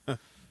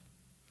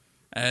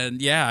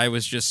 And yeah, I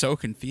was just so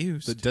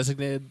confused. The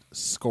designated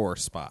score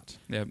spot.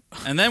 Yeah.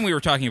 And then we were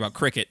talking about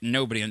cricket.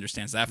 Nobody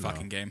understands that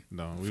fucking game.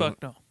 No,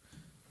 Fuck no.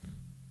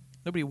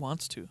 Nobody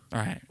wants to. All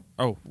right.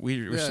 Oh,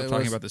 we're Yeah, still it talking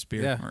was- about this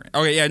beer. yeah. All right.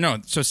 Okay, yeah, no.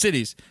 So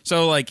cities.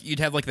 So like you'd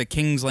have like the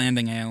King's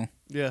Landing Ale,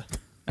 Yeah.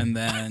 and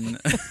then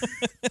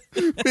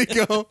we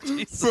go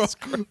Jesus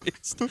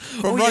Christ. from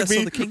Oh, yeah, rugby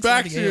so the King's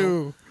back Landing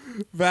to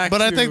back.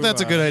 But I to, think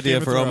that's a good idea Game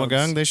of for Thrones.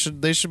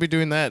 Omegang. They should be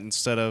doing that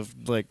instead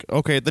of like,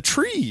 okay, the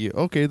tree,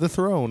 okay, the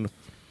throne.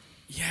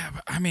 yeah,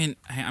 but I mean,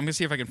 I'm gonna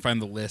see if I can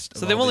find the list.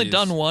 So of they've all only these.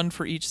 done one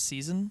for each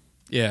season?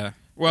 Yeah.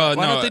 Well,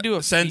 Why no. don't they do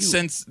a few?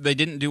 since they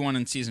didn't do one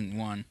in season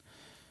 1.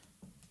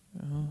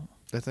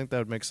 I think that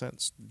would make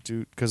sense,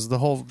 dude, because the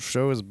whole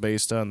show is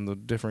based on the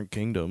different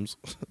kingdoms.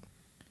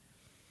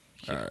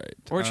 All right.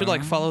 Or it should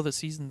like follow the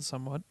season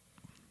somewhat.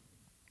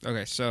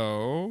 Okay,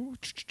 so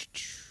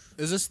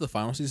Is this the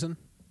final season?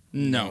 Or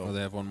no.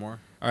 they have one more?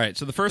 All right,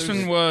 so the first There's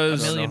one a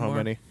was I don't know million how more.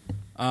 many.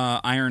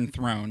 Iron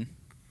Throne,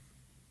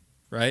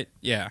 right?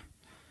 Yeah,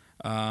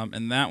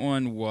 and that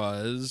one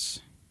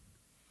was.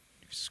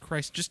 Jesus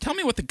Christ! Just tell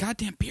me what the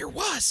goddamn beer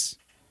was.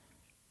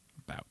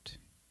 About.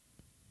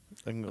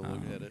 I can go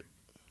look at it.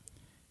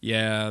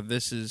 Yeah,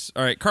 this is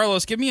all right.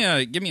 Carlos, give me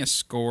a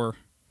score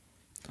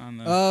on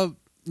the.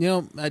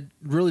 It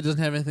really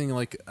doesn't have anything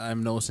like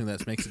I'm noticing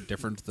that makes it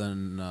different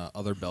than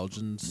other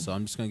Belgians, so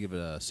I'm just gonna give it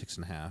a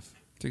 6.5.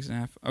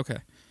 6.5. Okay,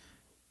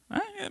 yeah,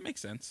 that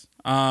makes sense.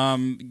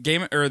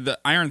 The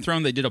Iron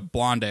Throne, they did a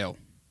blonde ale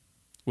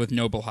with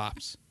noble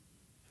hops.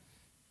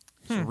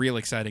 So real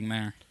exciting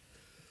there.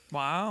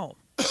 Wow.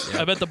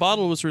 I bet the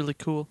bottle was really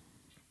cool.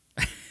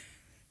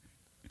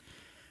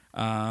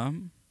 All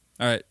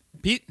right,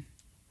 Pete,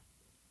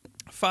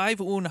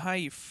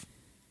 5.5.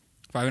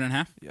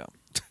 5.5. Yeah.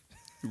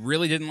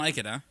 Really didn't like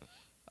it, huh?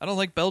 I don't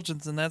like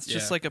Belgians, and that's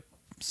just Yeah. like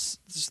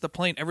just the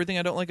plain. Everything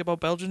I don't like about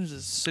Belgians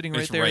is sitting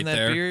right It's there right in that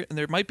there. beer, and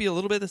there might be a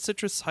little bit of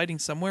citrus hiding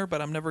somewhere,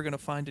 but I'm never going to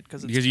find it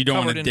because Because you don't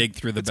want wanna dig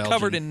through the it's Belgian.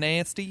 covered in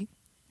nasty.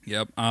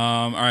 Yep.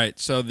 All right.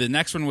 So the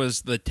next one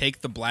was the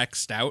Take the Black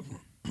Stout.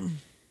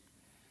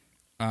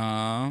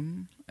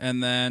 And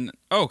then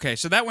okay,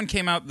 so that one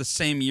came out the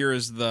same year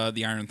as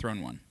the Iron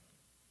Throne one.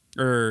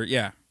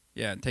 Yeah,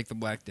 Take the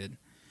Black did.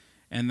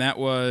 And that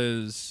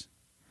was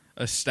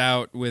a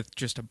stout with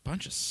just a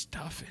bunch of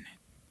stuff in it.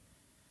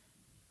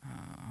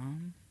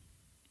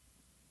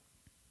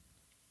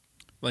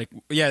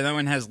 That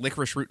one has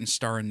licorice root and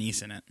star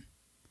anise in it.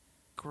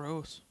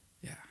 Gross.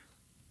 Yeah.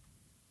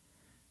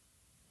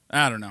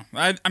 I don't know.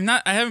 I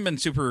haven't been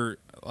super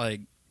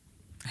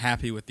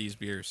happy with these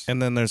beers.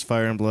 And then there's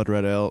Fire and Blood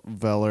Red Ale,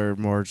 Valor,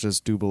 Morges,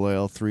 Double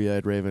Ale,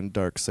 Three-Eyed Raven,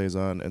 Dark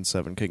Saison, and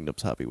Seven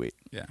Kingdoms Hoppy Wheat.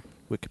 Yeah.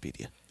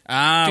 Wikipedia.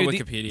 Dude,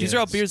 Wikipedia. these are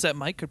all beers that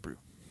Mike could brew.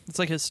 It's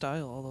like his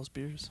style, all those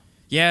beers.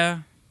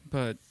 Yeah,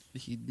 but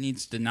he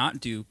needs to not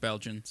do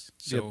Belgians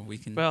so we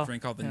can Well,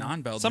 drink all the yeah.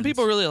 non-Belgians. Some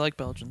people really like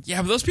Belgians.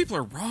 Yeah, but those people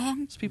are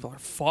wrong. Those people are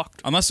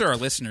fucked. Unless they're our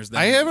listeners.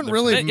 Then I haven't they're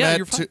really Hey, yeah,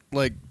 you're met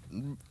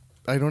fine.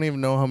 I don't even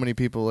know how many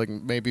people. Like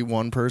maybe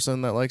one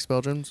person that likes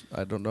Belgians.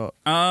 I don't know.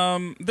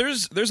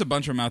 There's a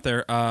bunch of them out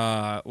there.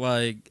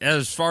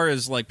 As far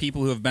as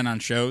people who have been on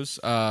shows,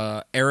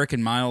 Eric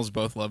and Miles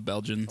both love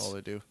Belgians All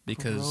they do.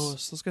 because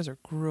Gross. Those guys are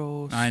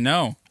gross. I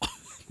know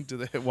Do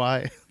they?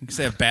 Why? because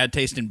they have bad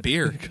taste in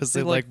beer. Because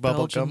they like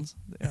bubble gum. Belgians.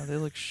 Yeah, they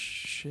like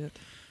shit.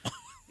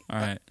 All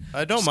right,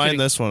 I don't Just mind kidding.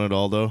 this one at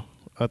all, though.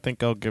 I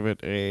think I'll give it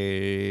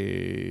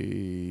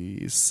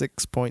a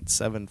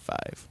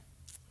 6.75.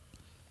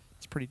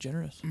 It's pretty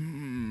generous.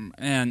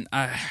 and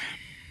I.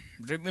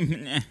 This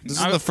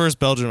is the first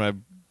Belgian I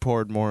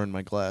poured more in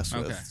my glass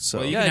Okay. with. So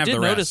Well, you Yeah, can I have did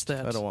the notice rest.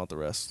 that. I don't want the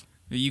rest.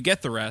 You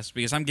get the rest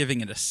because I'm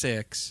giving it a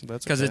 6.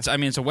 That's because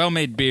okay. it's a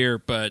well-made beer,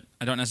 but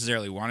I don't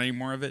necessarily want any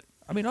more of it.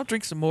 I mean, I'll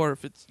drink some more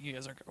if you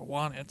guys aren't going to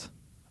want it.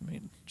 I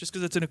mean, just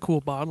because it's in a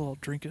cool bottle, I'll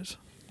drink it.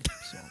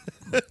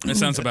 That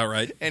sounds about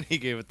right. And he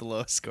gave it the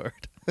lowest score.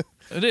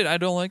 I did. I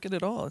don't like it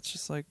at all. It's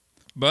just like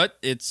But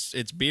it's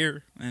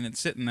beer and it's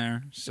sitting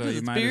there, so you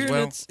it's might beer as and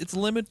well. it's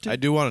limited. I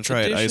do want to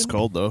try it ice edition.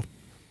 cold, though.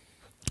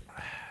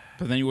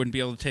 But then you wouldn't be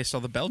able to taste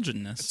all the It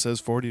Belgianness. says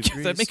 40 Does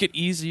degrees. that make it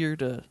easier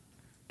to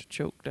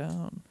choke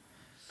down?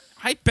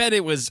 I bet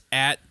it was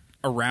at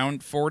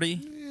around 40.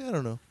 Yeah, I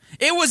don't know.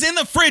 It was in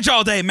the fridge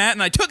all day, Matt,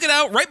 and I took it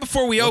out right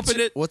before we opened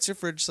it. What's your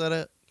fridge set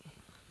at?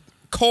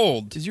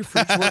 Cold. Is your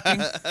fridge working?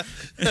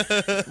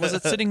 Was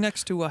it sitting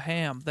next to a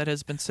ham that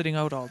has been sitting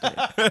out all day?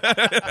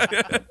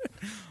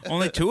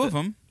 Only 2 of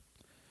them.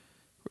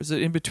 Or is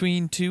it in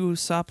between 2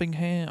 sopping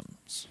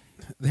hams?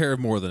 They're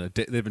more than a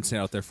day. They've been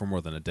sitting out there for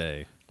more than a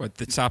day. What,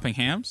 the sopping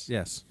hams?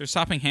 Yes. There's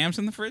sopping hams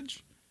in the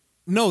fridge?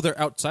 No, they're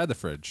outside the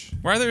fridge.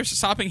 Why are there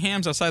sopping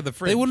hams outside the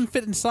fridge? They wouldn't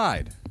fit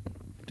inside.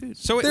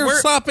 So They're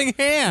sopping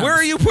hams. where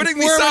are you putting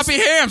these Where was- soppy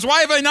hams?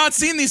 Why have I not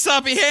seen these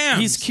soppy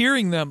hams? He's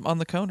curing them on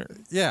the counter.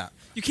 Yeah.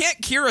 You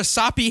can't cure a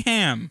soppy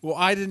ham. Well,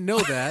 I didn't know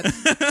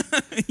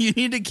that. You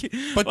need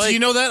to. But do you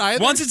know that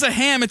either? Once it's a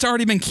ham, it's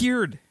already been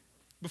cured.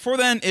 Before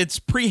then, it's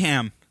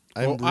pre-ham.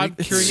 Well, I'm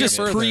curing It's it just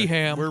further.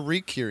 pre-ham. We're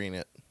re-curing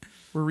it.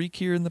 We're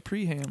re-curing the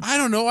pre-ham. I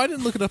don't know. I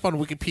didn't look it up on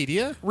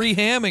Wikipedia.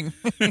 Re-hamming.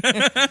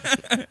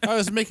 I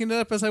was making it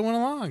up as I went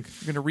along.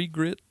 You're gonna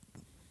re-grit.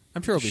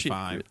 I'm sure it'll be shit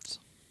fine. grits.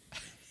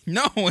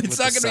 No, it's With not the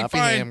going to be soppy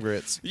fine. ham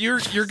grits. You're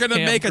going to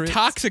Ham make grits. a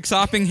toxic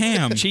sopping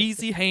ham.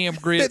 Cheesy ham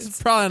grits.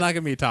 It's probably not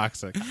going to be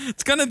toxic.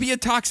 It's going to be a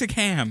toxic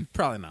ham.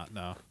 Probably not.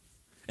 No.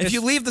 If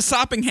you leave the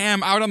sopping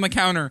ham out on the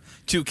counter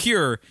to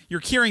cure, you're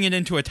curing it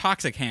into a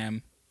toxic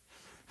ham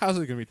How's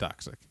it going to be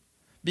toxic?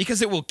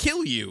 because it will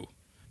kill you.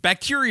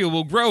 Bacteria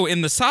will grow in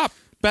the sop.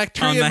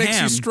 Bacteria On the makes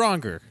ham. you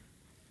stronger,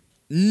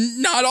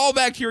 Not all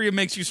bacteria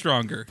makes you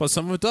stronger. but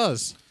some of it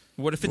does.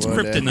 What if it's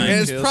Whatever kryptonite?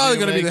 It's kills probably you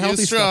gonna be make the you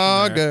healthy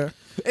stuff in there. stronger.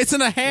 It's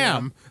in a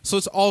ham, so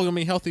it's all going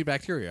to be healthy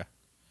bacteria.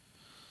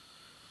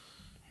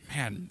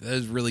 Man, that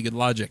is really good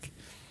logic.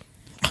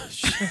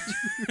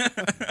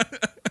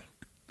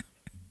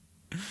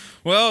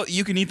 Well,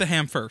 you can eat the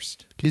ham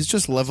first. He's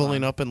just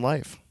leveling up in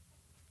life.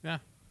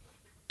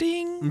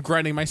 Ding. I'm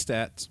grinding my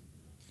stats.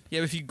 Yeah,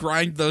 but if you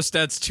grind those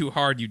stats too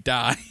hard, you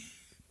die.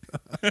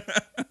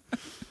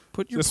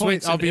 Put your Just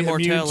points wait, I'll in be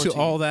immune immortality. to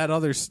all that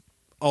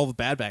all the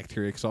bad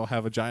bacteria because I'll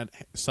have a giant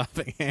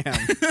sopping ham.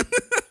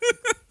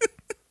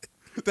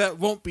 That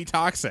won't be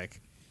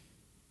toxic.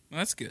 Well,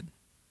 that's good.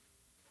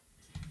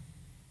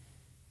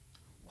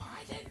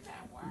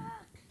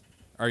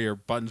 Are your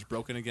buttons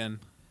broken again?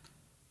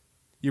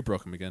 You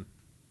broke them again.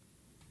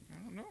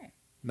 I don't know.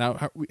 Now,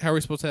 how are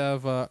we supposed to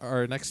have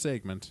our next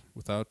segment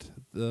without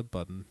the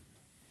button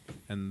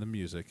and the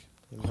music?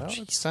 Now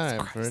it's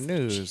time for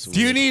news. Do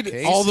you with need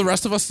Casey. all the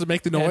rest of us to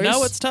make the noise? And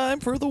now it's time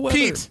for the weather.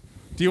 Pete.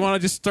 Do you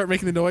want to just start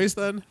making the noise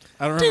then?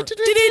 I don't remember.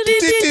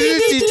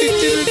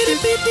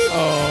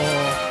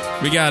 Oh,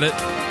 We got it.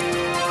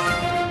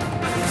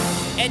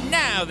 And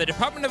now the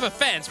Department of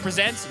Defense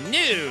presents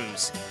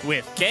News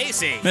with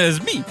Casey.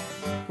 That's me.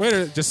 wait a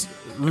minute, just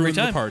Every ruined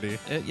the time. party.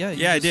 Yeah,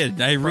 you Yeah, I just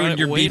did. I brought ruined it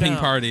your way beeping down.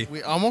 party.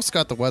 We almost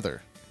got the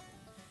weather.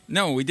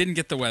 No, we didn't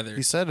get the weather.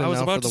 He said it I was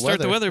now about for to the start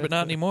weather. the weather, but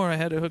not anymore. I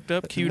had it hooked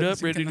up, queued up,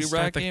 Is it ready gonna to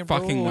start rock the and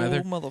fucking roll,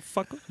 weather?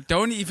 motherfucker.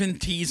 Don't even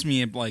tease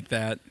me like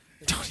that.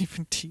 Don't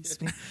even tease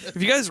me.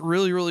 If you guys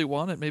really, really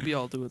want it, maybe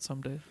I'll do it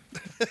someday.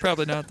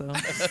 Probably not, though.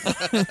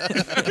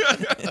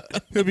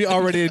 He'll be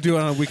all ready to do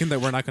it on a weekend that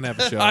we're not going to have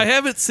a show. I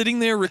have it sitting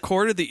there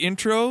recorded, the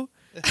intro,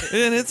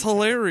 and it's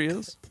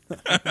hilarious.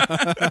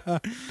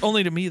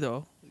 Only to me,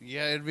 though.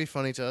 Yeah, it'd be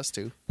funny to us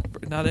too.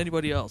 Not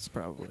anybody else,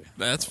 probably.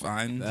 That's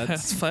fine.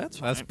 That's fine.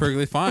 That's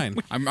perfectly fine.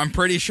 I'm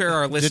pretty sure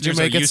our listeners Did you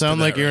make are it used to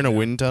sound that like you're right in a now.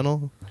 wind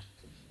tunnel?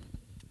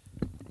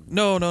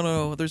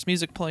 No. There's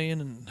music playing,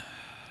 and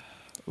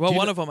well, Do you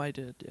one know- of them I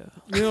did. Yeah,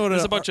 You know what?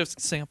 there's a bunch of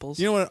samples.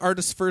 You know what an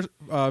artist's first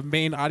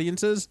main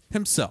audience is?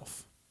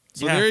 Himself.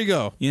 So Yeah. there you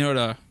go. You know what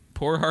a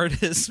poor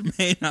artist's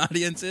main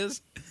audience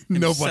is?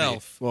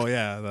 Himself. Well,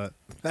 yeah,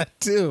 that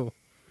too.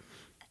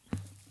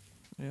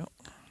 Yeah.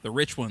 The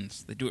rich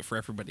ones, they do it for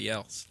everybody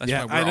else. That's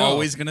Yeah, why I we're know.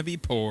 always going to be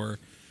poor.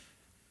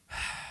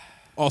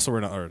 Also, we're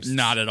not artists.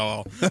 Not at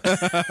all.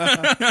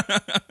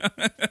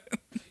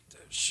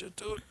 Shit,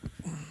 dude.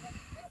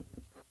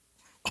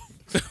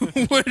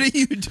 What are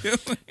you doing?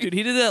 Dude,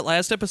 he did that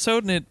last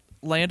episode, and it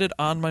landed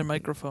on my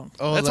microphone.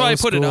 Oh, That's that why I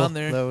was put it cool. on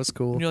there. That was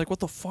cool. And you're like, what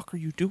the fuck are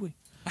you doing?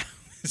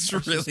 It's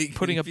really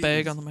Putting a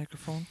bag on confused. the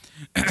microphone.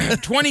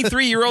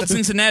 23-year-old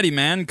Cincinnati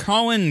man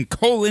Colin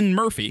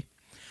Murphy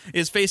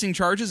is facing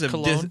charges of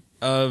Cologne?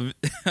 of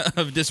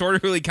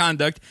disorderly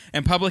conduct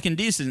and public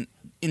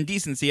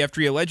indecency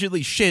after he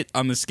allegedly shit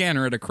on the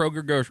scanner at a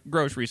Kroger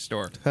grocery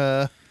store.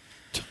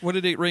 What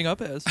did it ring up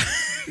as?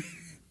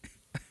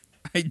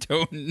 I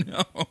don't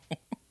know.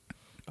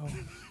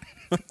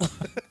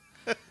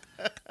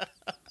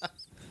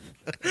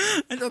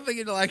 I don't think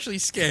it'll actually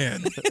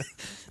scan.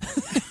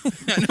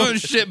 I know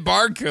shit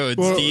barcodes.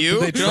 Well, do you?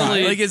 they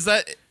try. Like, is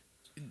that?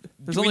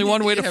 There's do we only need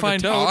one way to have a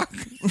find out. talk?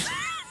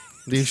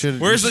 You should.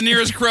 Where's the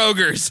nearest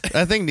Kroger's?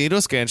 I think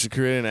Needlescan should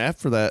create an app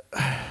for that.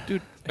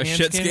 Dude, A hand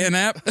shit scanning? scan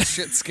app?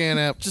 Shit scan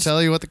app.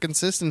 Tell you what the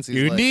consistency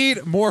is You like.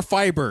 need more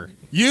fiber.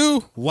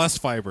 You less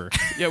fiber.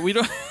 Yeah, we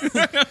don't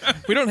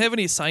we don't have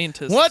any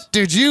scientists. What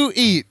did you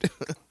eat?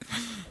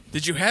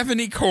 Did you have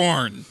any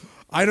corn?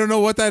 I don't know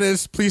what that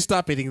is. Please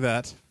stop eating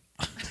that.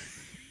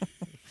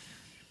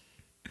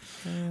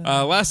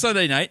 Last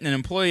Sunday night, an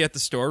employee at the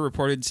store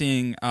reported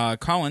seeing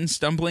Colin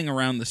stumbling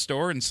around the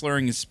store and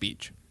slurring his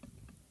speech.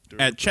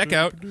 At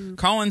checkout,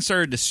 Colin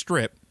started to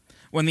strip.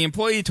 When the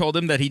employee told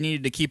him that he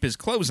needed to keep his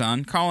clothes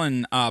on,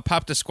 Colin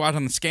popped a squat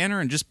on the scanner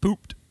and just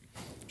pooped.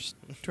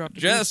 Dropped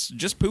a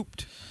Just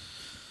pooped.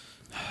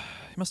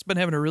 He must have been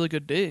having a really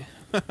good day.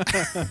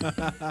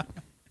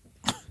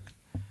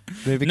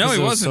 Maybe No, because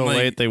he it was wasn't, so like-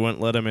 late they wouldn't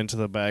let him into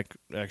the back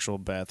actual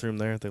bathroom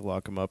there. They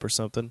lock him up or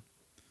something.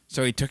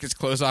 So he took his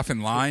clothes off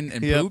in line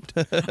and Yep. pooped.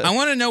 I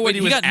want to know what Wait,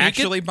 he he was got naked?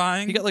 actually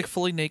buying. He got like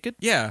fully naked?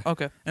 Yeah.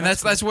 Okay. And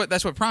that's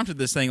what prompted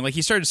this thing. Like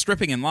he started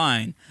stripping in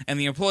line, and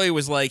the employee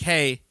was like,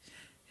 "Hey,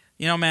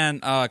 you know, man,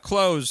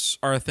 clothes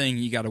are a thing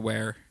you got to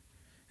wear."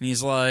 And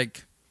he's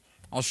like,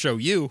 "I'll show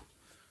you.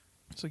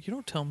 It's like, you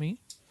don't tell me.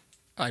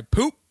 I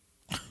poop."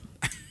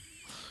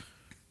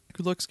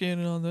 Good luck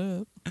scanning on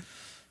that.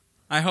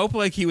 I hope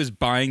like he was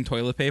buying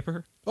toilet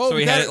paper, Oh, so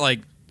we he got had it. it like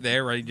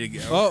there ready to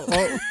go.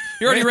 Oh,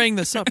 You already rang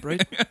this up,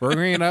 right? we're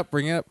bringing it up.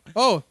 Bring it up.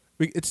 Oh,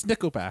 it's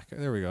Nickelback.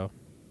 There we go.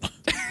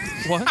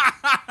 What?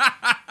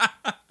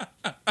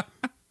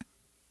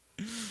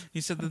 He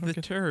said that the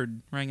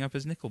turd rang up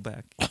his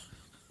Nickelback.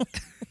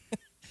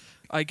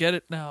 I get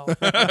it now.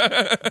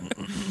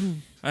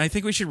 I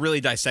think we should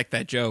really dissect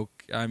that joke.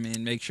 I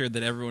mean, make sure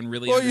that everyone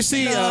really. Well, you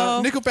see,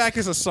 understands. Nickelback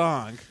is a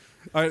song.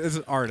 It's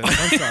an artist.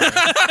 I'm sorry.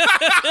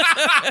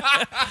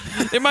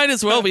 It might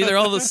as well be. They're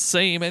all the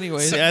same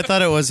anyway. See, I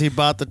thought it was he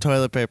bought the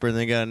toilet paper and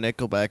then got a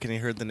Nickelback and he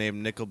heard the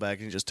name Nickelback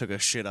and he just took a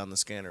shit on the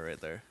scanner right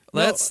there.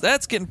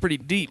 That's getting pretty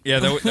deep. Yeah,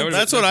 that was,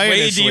 That's what I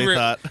way initially deeper-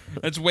 thought.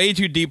 That's way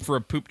too deep for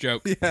a poop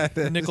joke. Yeah,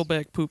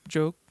 Nickelback poop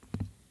joke.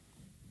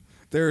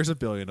 there's a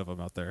billion of them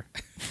out there.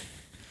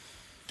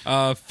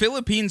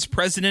 Philippines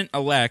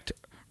president-elect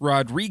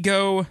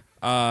Rodrigo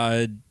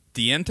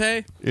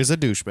Diente Is a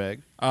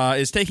douchebag.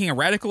 is taking a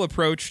radical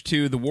approach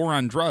to the war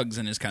on drugs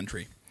in his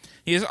country.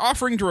 He is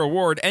offering to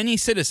reward any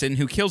citizen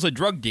who kills a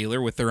drug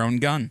dealer with their own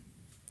gun.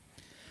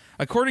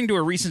 According to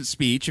a recent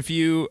speech, if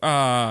you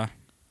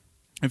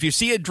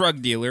see a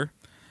drug dealer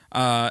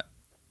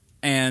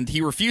and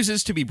he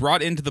refuses to be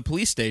brought into the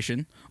police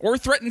station or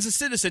threatens a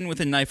citizen with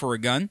a knife or a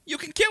gun, you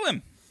can kill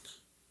him.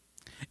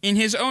 In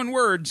his own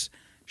words,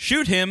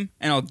 shoot him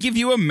and I'll give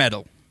you a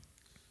medal.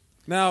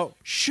 Now,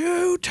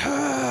 Shoot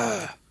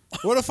her!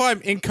 what if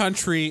I'm in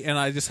country and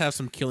I just have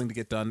some killing to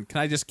get done? Can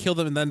I just kill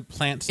them and then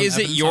plant some Is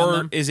it evidence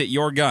on them?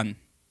 your gun?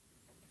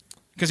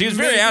 Because he was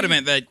very Maybe.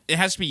 adamant that it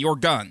has to be your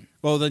gun.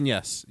 Well, then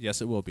yes. Yes,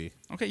 it will be.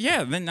 Okay,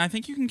 yeah, then I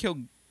think you can kill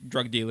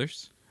drug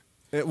dealers.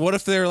 What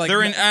if they're like...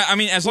 They're in. I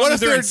mean, as What long if as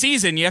they're in they're-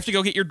 season, you have to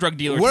go get your drug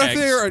dealer What tags. if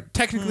they're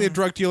technically a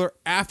drug dealer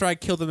after I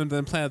kill them and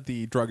then planted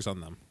the drugs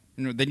on them?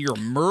 No, then you're a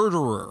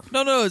murderer.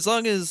 No, as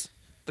long as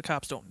the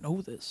cops don't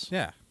know this,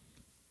 Yeah.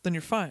 then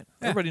you're fine.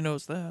 Yeah. Everybody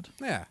knows that.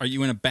 Yeah. Are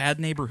you in a bad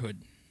neighborhood?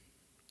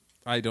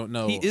 I don't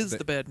know. He is that-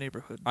 the bad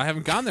neighborhood. I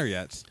haven't gone there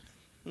yet.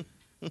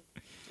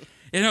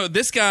 You know,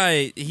 this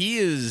guy, he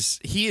is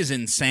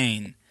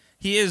insane.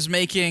 He is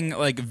making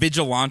like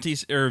vigilante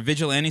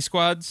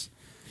squads,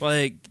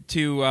 like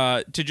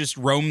to just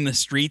roam the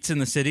streets in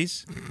the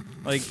cities,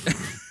 like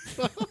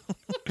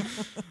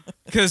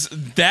because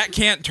that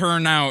can't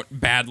turn out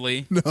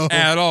badly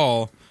at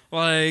all.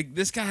 Like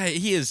this guy,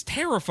 he is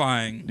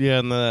terrifying. Yeah,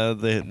 and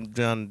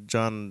the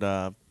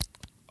John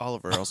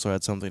Oliver also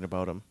had something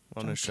about him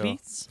on his show.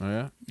 Cleats? Oh,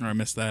 yeah? Oh, I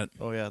missed that.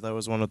 Oh yeah, that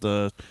was one of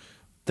the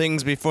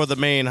things before the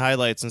main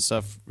highlights and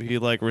stuff. He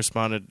like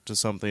responded to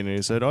something and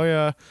he said, "Oh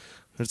yeah."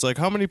 It's like,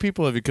 how many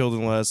people have you killed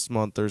in the last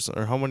month,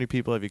 or how many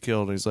people have you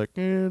killed? And he's like,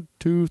 2,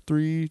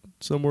 3,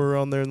 somewhere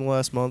around there in the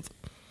last month.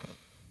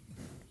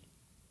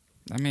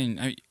 I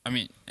mean,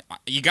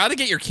 you got to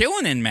get your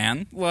killing in,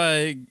 man.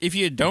 Like, if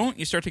you don't,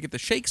 you start to get the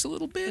shakes a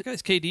little That bit.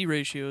 guy's KD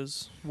ratio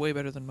is way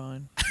better than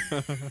mine.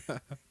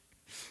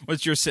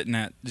 What's yours sitting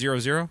at?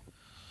 0-0?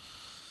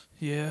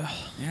 Yeah.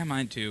 Yeah,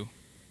 mine too.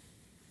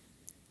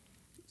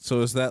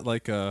 So is that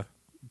like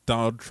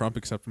Donald Trump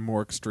except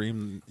more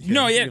extreme? than him,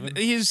 No, yeah, even?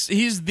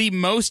 he's the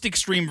most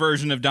extreme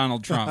version of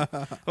Donald Trump.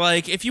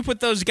 Like, if you put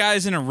those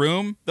guys in a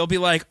room, they'll be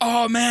like,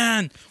 "Oh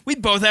man, we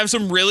both have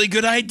some really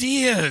good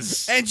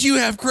ideas." And you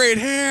have great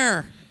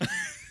hair.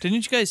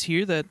 Didn't you guys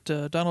hear that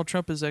Donald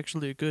Trump is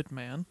actually a good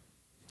man?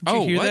 Did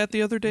Oh, you hear what? that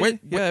the other day? What-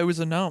 Yeah, it was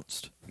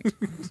announced.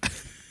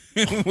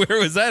 Where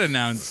was that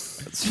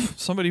announced?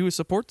 It's somebody who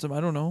supports him. I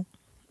don't know.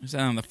 Was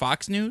that on the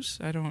Fox News?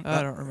 I don't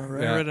remember.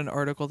 yeah. I read an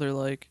article. They're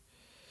like,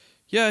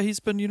 yeah, he's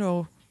been,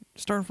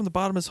 starting from the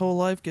bottom his whole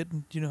life,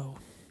 getting,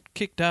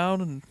 kicked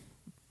down and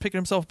picking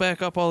himself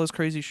back up, all this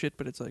crazy shit.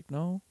 But it's like,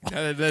 no.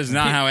 That is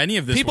not how any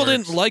of this People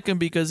works. didn't like him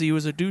because he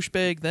was a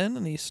douchebag then,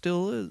 and he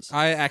still is.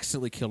 I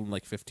accidentally killed him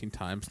like 15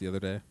 times the other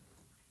day.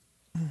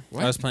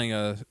 What? I was playing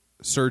a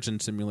surgeon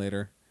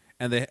simulator,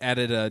 and they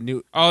added a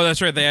new... Oh, that's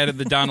right. They added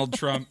the Donald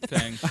Trump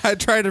thing. I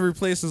tried to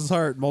replace his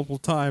heart multiple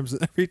times,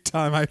 and every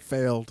time I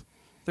failed.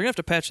 They're going to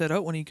have to patch that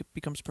out when he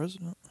becomes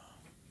president.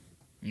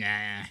 Nah.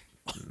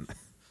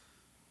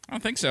 I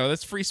don't think so.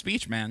 That's free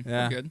speech, man.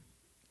 Yeah. We're good.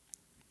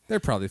 They're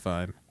probably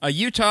fine. A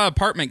Utah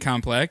apartment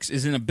complex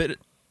is in a bit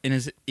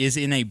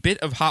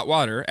of hot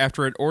water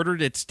after it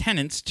ordered its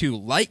tenants to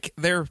like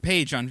their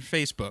page on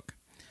Facebook.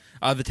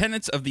 The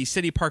tenants of the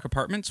City Park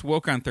Apartments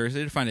woke on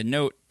Thursday to find a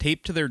note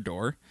taped to their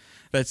door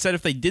that said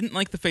if they didn't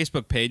like the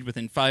Facebook page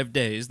within 5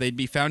 days, they'd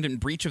be found in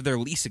breach of their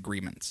lease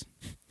agreements.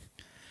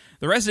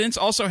 The residents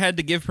also had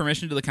to give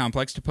permission to the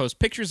complex to post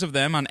pictures of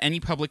them on any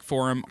public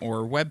forum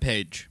or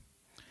webpage.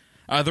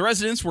 The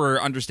residents were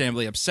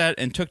understandably upset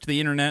and took to the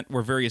internet,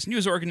 where various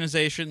news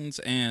organizations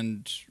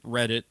and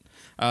Reddit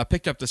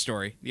picked up the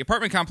story. The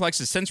apartment complex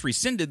has since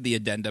rescinded the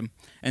addendum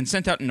and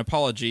sent out an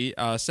apology,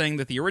 saying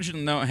that the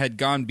original note had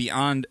gone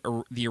beyond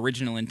the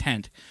original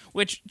intent.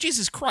 Which,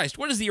 Jesus Christ,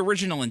 what is the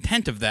original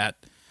intent of that?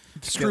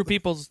 Screw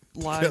people's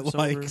lives Get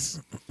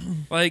likes. over.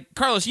 Like,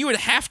 Carlos, you would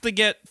have to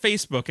get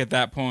Facebook at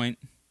that point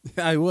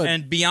I would.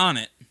 and be on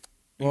it.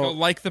 And Well, go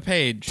like the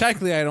page.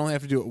 technically, I'd only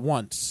have to do it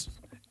once.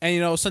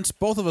 And, since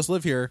both of us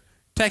live here,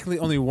 technically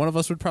only one of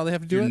us would probably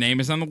have to do Your it. name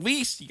is on the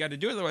lease. You got to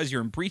do it, otherwise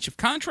you're in breach of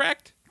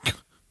contract.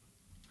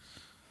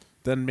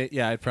 Then,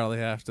 I'd probably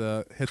have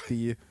to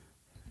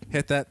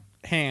hit that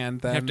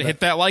hand. You have to hit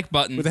that like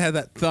button. Would they have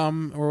that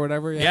thumb or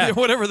whatever? Yeah.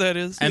 Whatever that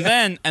is. And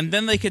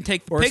then they can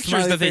take the Or a pictures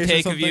smiley that they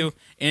face or take of you something.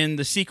 in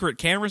the secret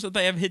cameras that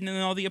they have hidden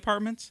in all the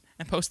apartments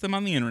and post them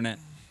on the internet.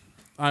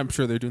 I'm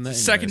sure they're doing that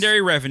anyways.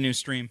 Secondary revenue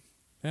stream.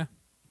 Yeah.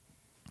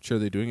 I'm sure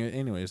they're doing it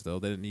anyways, though.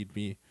 They didn't need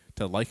me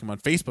to like them on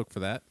Facebook for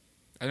that.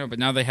 I know, but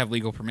now they have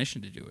legal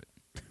permission to do it.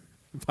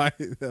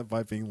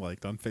 by being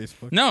liked on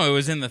Facebook. No, it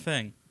was in the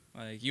thing.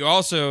 Like, you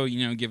also,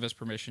 give us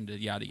permission to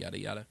yada yada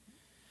yada,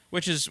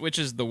 which is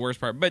the worst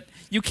part. But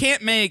you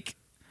can't make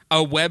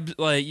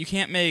you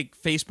can't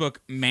make Facebook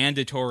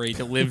mandatory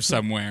to live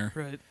somewhere.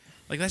 Right.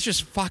 Like, that's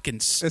just fucking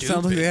stupid. It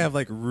sounds like they have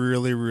like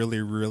really, really,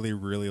 really,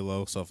 really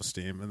low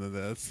self-esteem, and then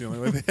that's the only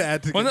way they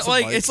had to Well, get some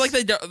like likes. it's like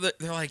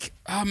they're like,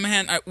 oh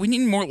man, we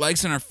need more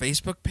likes on our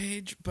Facebook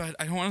page, but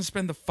I don't want to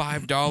spend the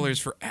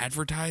 $5 for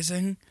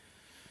advertising.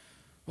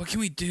 What can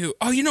we do?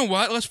 Oh, you know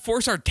what? Let's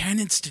force our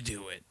tenants to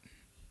do it.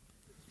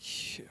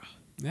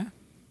 Yeah,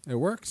 it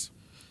works.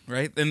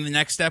 Right? Then the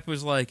next step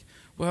was like,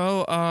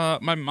 well,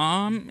 my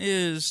mom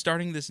is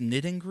starting this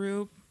knitting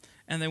group,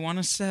 and they want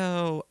to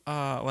sell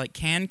like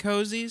can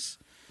cozies.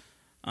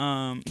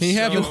 Can you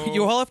have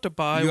You all have to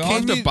buy. You one. all have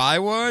Can to you- buy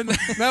one?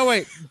 Now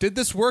wait, did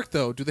this work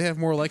though? Do they have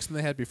more likes than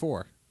they had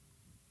before?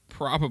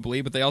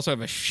 Probably, but they also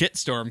have a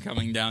shitstorm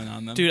coming down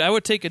on them. Dude, I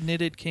would take a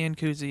knitted can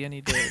koozie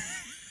any day.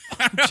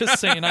 I'm just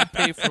saying, I'd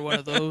pay for one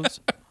of those.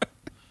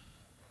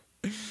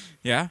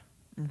 Yeah?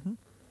 Mm-hmm.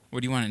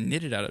 What do you want to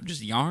knit it out of?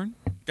 Just yarn?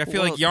 I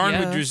feel Well, like yarn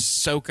yeah. would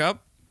just soak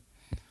up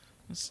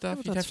stuff. Oh,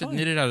 You'd have that's to fine.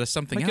 knit it out of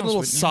something Might else. get a little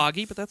wouldn't you?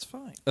 soggy, but that's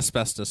fine.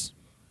 Asbestos.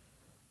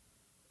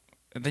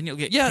 And then you'll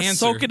get Yeah, cancer.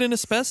 soak it in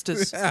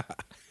asbestos.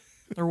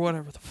 Or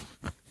whatever the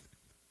fuck.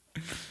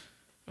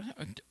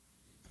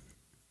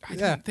 I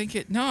Yeah. don't think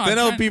it... No, Then I'm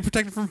it'll trying- be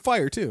protected from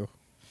fire too.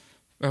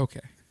 Okay.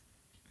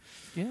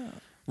 Yeah.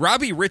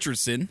 Robbie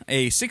Richardson,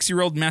 a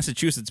 6-year-old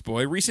Massachusetts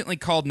boy, recently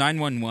called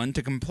 911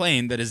 to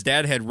complain that his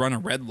dad had run a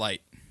red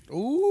light.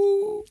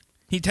 Ooh.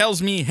 He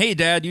tells me, "Hey,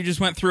 Dad, you just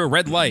went through a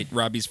red light,"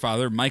 Robbie's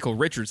father, Michael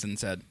Richardson,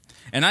 said.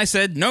 And I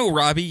said, "No,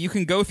 Robbie, you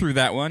can go through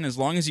that one as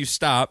long as you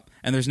stop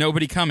and there's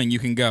nobody coming, you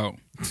can go."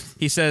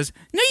 He says,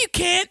 "No, you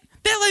can't.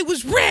 That light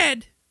was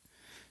red."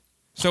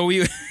 So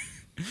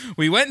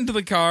we went into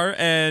the car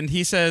and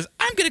he says,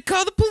 "I'm going to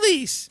call the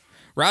police."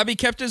 Robbie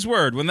kept his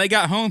word. When they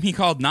got home, he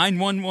called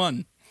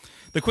 911.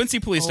 The Quincy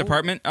Police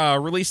Department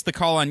released the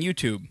call on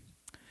YouTube.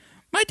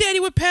 "My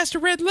daddy went past a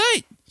red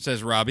light,"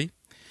 says Robbie.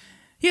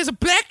 "He has a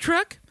black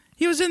truck.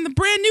 He was in the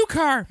brand new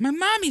car, my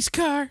mommy's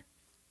car."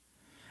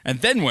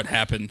 "And then what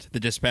happened?" the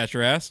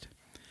dispatcher asked.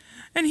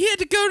 "And he had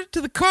to go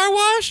to the car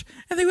wash,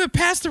 and they went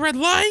past the red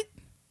light."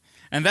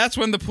 And that's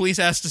when the police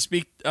asked to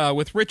speak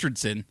with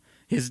Richardson,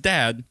 his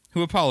dad,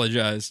 who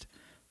apologized.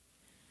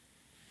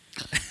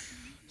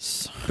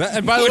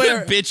 And by the What way,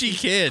 a bitchy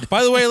kid.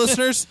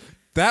 listeners,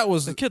 that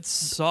was The kid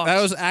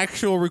sucks.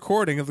 actual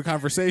recording of the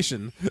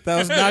conversation. That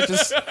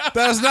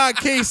was not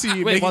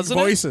Casey making wasn't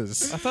it?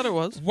 voices. I thought it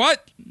was.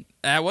 What?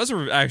 That was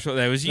a actual.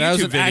 That was YouTube That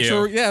was an video.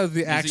 actual, yeah,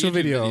 the a actual YouTube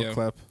video, video.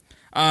 clip.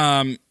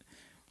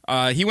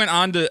 He went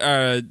on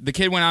to. The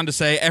kid went on to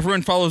say,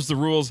 "Everyone follows the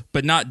rules,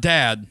 but not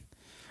Dad.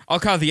 I'll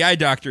call the eye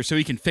doctor so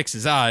he can fix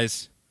his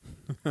eyes."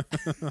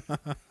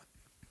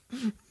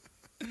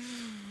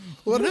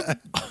 What?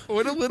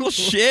 What a little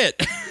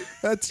shit.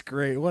 That's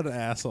great. What an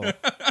asshole.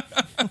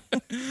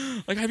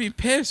 Like, I'd be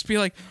pissed. Be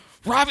like,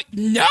 "Robbie,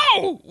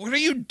 no! What are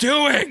you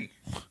doing?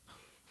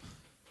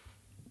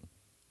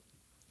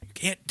 You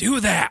can't do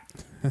that."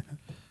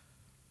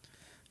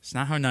 It's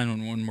not how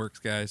 911 works,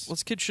 guys. Well,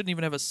 this kid shouldn't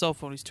even have a cell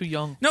phone. He's too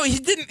young. No, he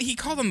didn't. He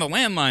called on the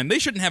landline. They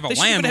shouldn't have a They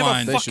shouldn't even have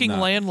landline. a They should fucking not.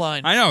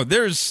 landline. I know.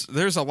 There's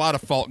a lot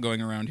of fault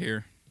going around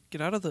here. Get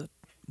out of the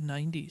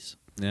 90s.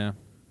 Yeah.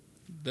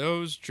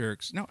 Those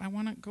jerks. No, I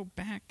want to go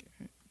back.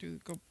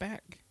 Dude, go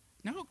back.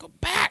 No, go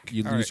back.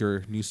 You All lose right.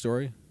 your news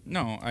story?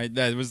 No,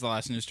 that was the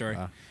last news story.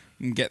 Ah.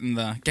 I'm getting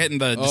the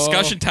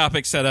discussion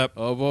topic set up.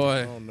 Oh,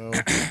 boy. Oh no. All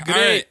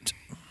right.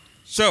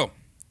 So,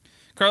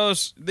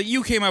 Carlos,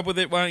 you came up with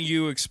it. Why don't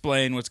you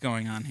explain what's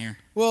going on here?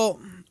 Well,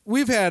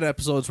 we've had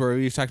episodes where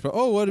we've talked about,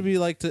 what would it be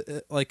like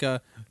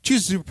to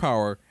choose a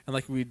superpower, and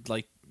like we'd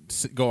like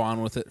go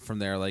on with it from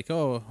there,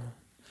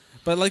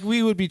 but like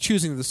we would be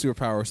choosing the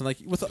superpowers, and like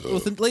with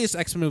the latest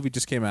X-Men movie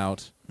just came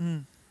out,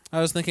 I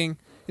was thinking,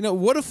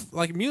 what if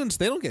like mutants,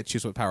 they don't get to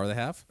choose what power they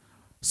have,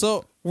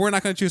 so we're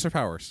not going to choose our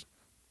powers.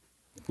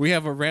 We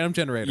have a random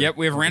generator. Yep,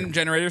 we have a random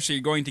generator, so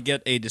you're going to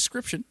get a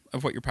description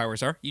of what your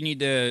powers are. You need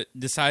to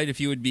decide if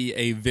you would be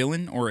a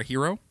villain or a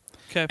hero,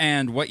 Okay.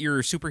 and what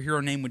your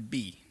superhero name would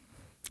be,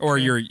 or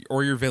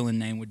your villain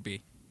name would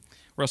be.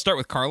 We'll start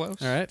with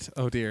Carlos. All right.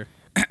 Oh dear.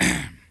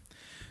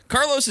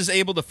 Carlos is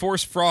able to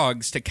force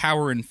frogs to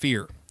cower in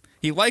fear.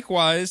 He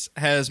likewise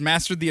has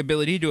mastered the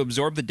ability to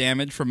absorb the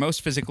damage from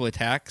most physical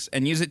attacks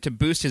and use it to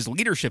boost his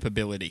leadership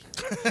ability.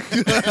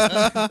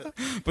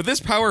 But this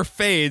power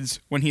fades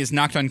when he is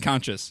knocked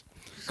unconscious.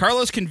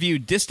 Carlos can view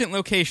distant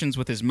locations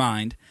with his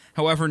mind,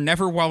 however,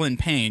 never while in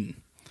pain.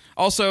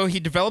 Also, he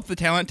developed the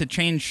talent to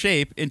change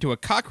shape into a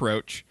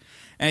cockroach,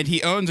 and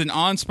he owns an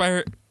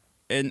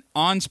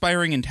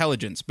awe-inspiring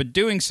intelligence, but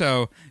doing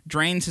so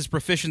drains his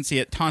proficiency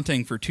at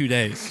taunting for 2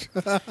 days.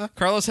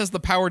 Carlos has the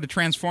power to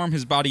transform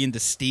his body into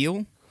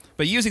steel,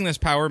 but using this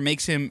power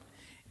makes him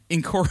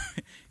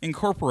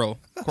incorporeal.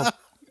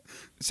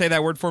 Say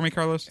that word for me,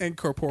 Carlos.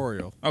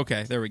 Incorporeal.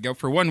 Okay, there we go.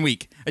 For 1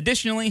 week.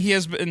 Additionally, he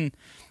has been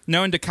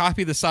known to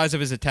copy the size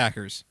of his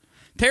attackers.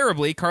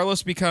 Terribly,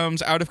 Carlos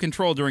becomes out of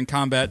control during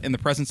combat in the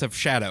presence of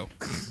Shadow.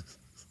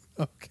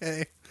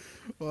 Okay.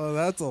 Well,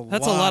 that's a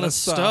That's a lot of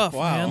stuff,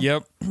 Wow. man.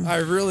 Yep. I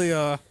really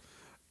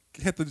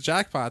hit the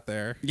jackpot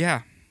there.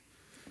 Yeah.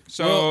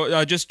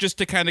 So just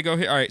to kind of go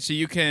here. All right, so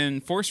you can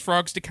force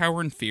frogs to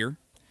cower in fear.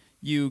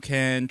 You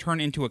can turn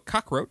into a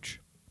cockroach.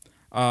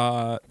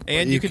 And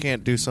you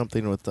can't do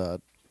something with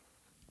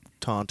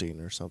taunting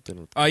or something.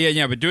 With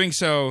yeah, but doing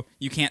so,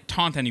 you can't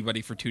taunt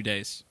anybody for 2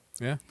 days.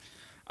 Yeah.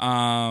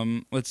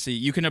 Let's see.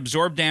 You can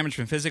absorb damage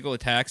from physical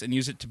attacks and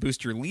use it to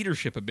boost your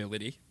leadership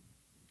ability.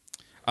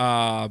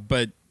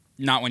 But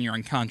not when you're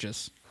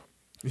unconscious.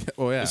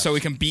 Oh yeah. So we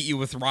can beat you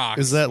with rocks.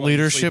 Is that while you're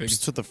leadership sleeping.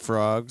 to the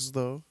frogs,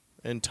 though?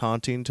 And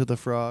taunting to the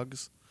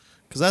frogs?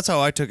 Because that's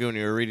how I took it when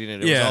you were reading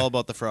it. It Yeah. was all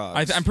about the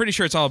frogs. I'm pretty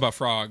sure it's all about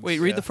frogs. Wait,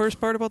 read Yeah. the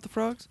first part about the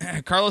frogs.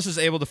 Carlos is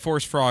able to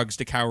force frogs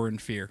to cower in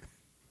fear.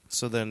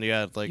 So then,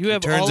 yeah, like You he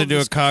have turns all of into a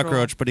this control.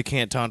 cockroach, but he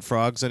can't taunt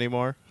frogs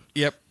anymore.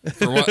 Yep.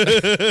 For what?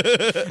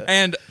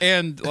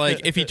 and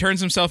like if he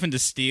turns himself into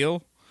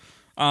steel,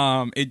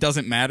 it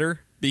doesn't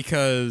matter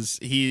because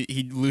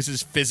he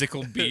loses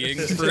physical being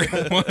for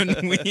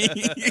 1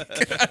 week.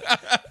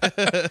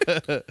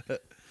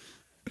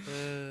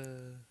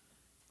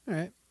 All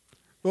right.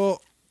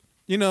 Well,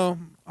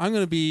 I'm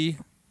going to be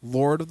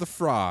Lord of the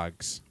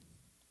Frogs.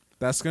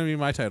 That's going to be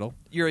my title.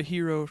 You're a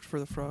hero for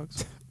the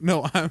frogs.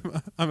 No,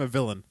 I'm a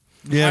villain.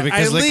 Yeah, I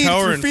because they lead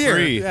cower through in fear.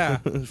 free. Yeah.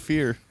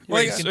 Fear.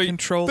 Like, you can so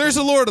control. There's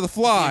them. a Lord of the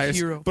Flies,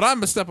 hero. but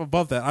I'm a step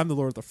above that. I'm the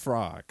Lord of the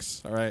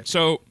Frogs. All right.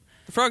 So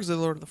The frogs are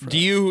the Lord of the Frogs.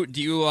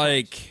 do you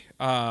like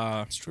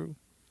It's true.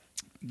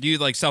 do you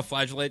like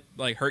self-flagellate,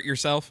 like hurt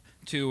yourself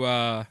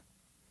to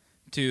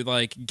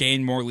like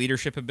gain more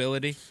leadership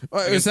ability? Is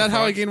against that the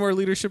how I frogs? gain more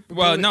leadership?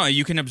 Well, ability? no,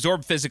 you can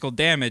absorb physical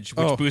damage,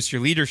 which Oh. boosts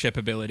your leadership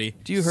ability.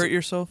 Do you hurt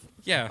yourself?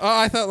 Yeah. Oh,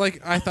 I thought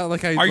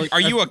I.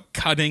 Are you a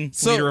cutting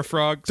So, leader of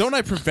frogs? Don't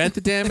I prevent the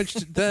damage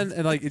then,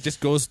 and like it just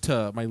goes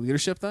to my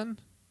leadership then?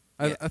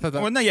 I thought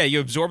that. Well, no, yeah, you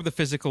absorb the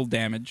physical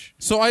damage.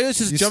 So I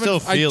just You jump.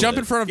 still I feel jump it.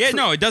 in front of. Yeah,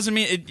 no, it doesn't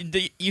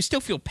mean you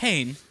still feel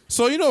pain.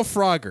 So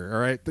Frogger, all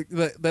right?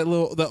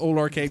 That old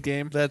arcade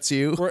game. That's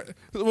you.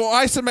 Well,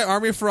 I send my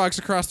army of frogs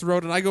across the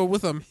road, and I go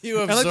with them.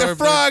 You and like absorb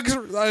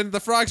the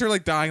frogs are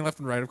like dying left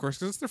and right, of course,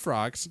 because it's the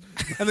frogs.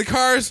 And the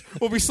cars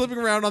will be slipping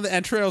around on the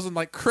entrails and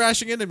like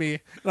crashing into me,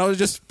 and I would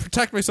just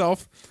protect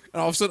myself. And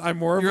all of a sudden, I'm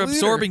more of You're a leader.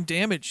 absorbing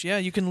damage. Yeah,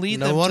 you can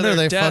lead them No to wonder their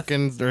they death.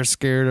 fucking are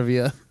scared of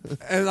you.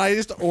 And I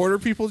just order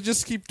people to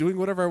just keep doing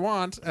whatever I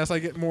want as I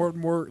get more and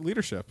more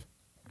leadership.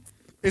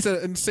 It's an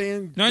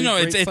insane. No,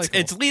 great it's cycle.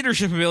 it's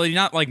leadership ability,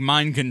 not like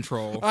mind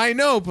control. I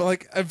know, but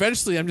like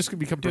eventually, I'm just gonna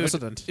become Dude,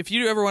 president. if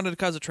you ever wanted to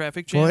cause a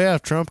traffic jam, Well, yeah,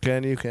 if Trump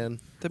can, you can.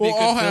 that'd be Well, a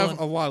good I'll villain. have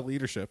a lot of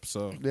leadership,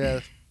 so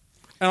Yeah.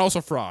 and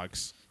also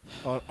frogs,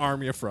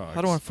 army of frogs.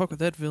 I don't want to fuck with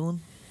that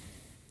villain.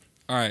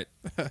 All right.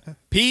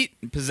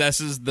 Pete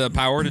possesses the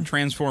power to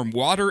transform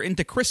water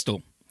into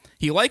crystal.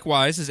 He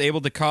likewise is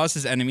able to cause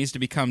his enemies to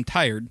become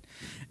tired,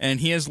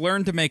 and he has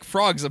learned to make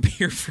frogs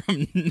appear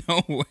from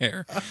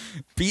nowhere.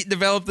 Pete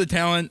developed the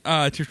talent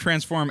to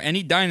transform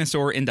any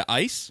dinosaur into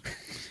ice,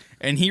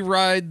 and he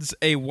rides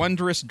a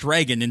wondrous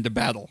dragon into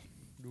battle.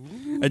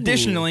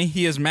 Additionally,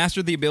 he has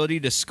mastered the ability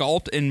to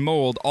sculpt and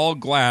mold all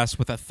glass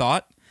with a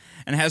thought,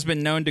 and has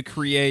been known to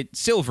create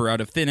silver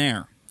out of thin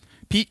air.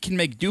 Pete can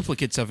make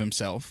duplicates of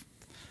himself.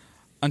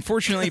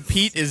 Unfortunately,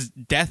 Pete is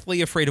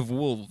deathly afraid of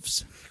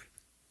wolves.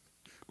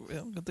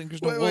 Well, good thing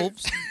there's no Wait.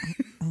 wolves.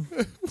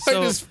 I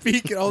So- just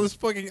speak and all this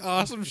fucking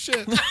awesome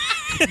shit.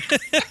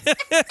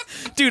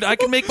 Dude, I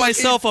can make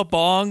myself a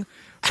bong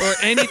or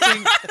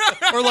anything,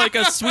 or like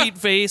a sweet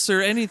vase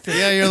or anything.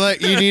 Yeah, you're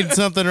like, you need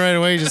something right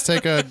away. Just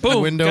take a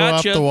Boom, window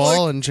gotcha. off the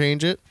wall and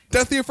change it.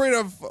 Deathly afraid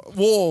of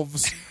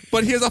wolves,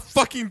 but he has a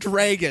fucking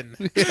dragon.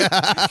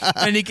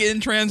 And he can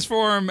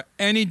transform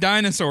any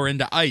dinosaur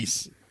into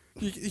ice.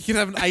 He can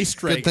have an ice Good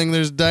dragon. thing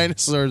there's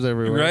dinosaurs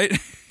everywhere. Right?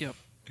 Yep.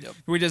 Yep.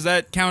 Wait, does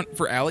that count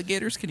for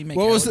alligators? Can he make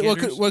What was it?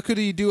 alligators? What could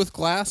he do with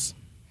glass?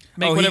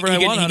 Make Oh, whatever he I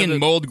can, want he out of can it.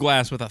 mold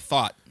glass with a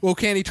thought. Well,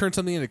 can he turn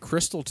something into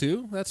crystal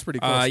too? That's pretty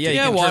cool. Yeah, he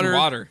Yeah, can water. turn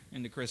water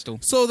into crystal.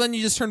 So then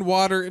you just turn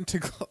water into.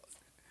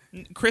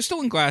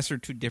 Crystal and glass are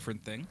two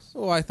different things.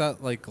 Oh, I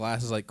thought like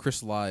glass is like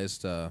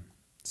crystallized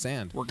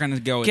sand. We're gonna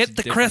go. Get it's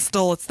the different.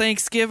 crystal. It's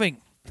Thanksgiving.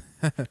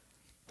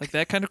 Like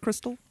that kind of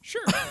crystal?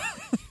 Sure.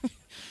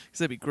 'Cause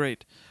that'd be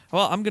great.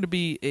 Well, I'm going to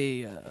be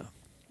a,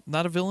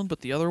 not a villain,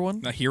 but the other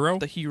one. A hero.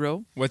 The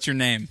hero. What's your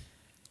name?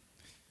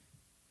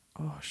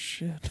 Oh,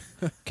 shit.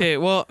 Okay,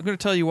 well, I'm going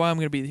to tell you why I'm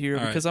going to be the hero.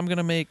 All Because right. I'm going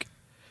to make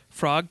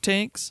frog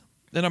tanks.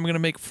 Then I'm going to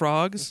make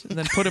frogs. And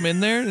then put them in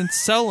there and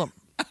sell them.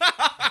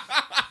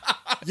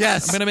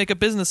 Yes. I'm going to make a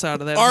business out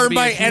of that. I'm gonna Arm be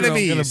my a hero.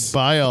 enemies. I'm gonna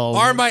buy all.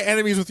 Arm my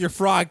enemies with your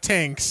frog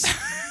tanks.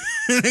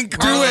 And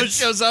Carlos it.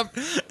 shows up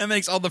and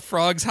makes all the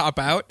frogs hop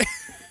out.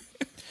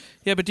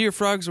 Yeah, but dear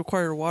frogs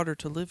require water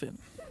to live in.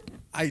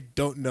 I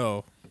don't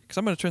know. Because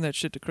I'm going to turn that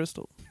shit to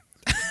crystal.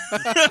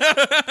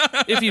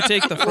 If you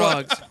take the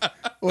frogs.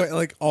 Wait,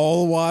 like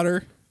all the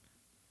water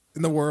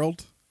in the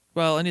world?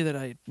 Well, any that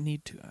I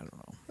need to. I don't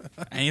know.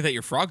 Any that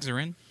your frogs are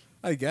in.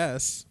 I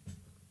guess.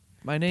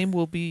 My name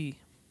will be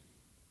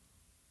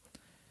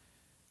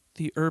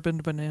the Urban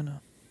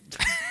Banana.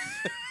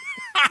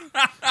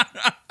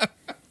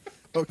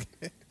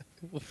 Okay.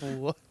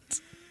 What?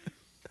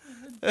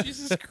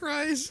 Jesus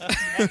Christ.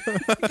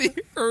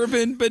 The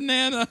urban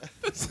banana.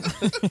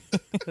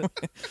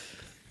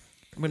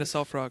 I'm gonna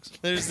sell frogs.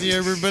 There's the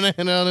urban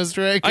banana on his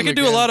dragon. I could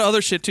do a lot of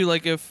other shit too.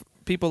 Like if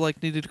people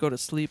like needed to go to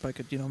sleep, I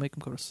could make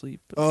them go to sleep.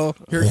 Oh,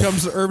 here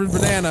comes the urban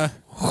banana.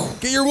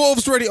 Get your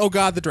wolves ready. Oh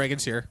God, the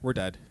dragon's here. We're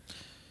dead.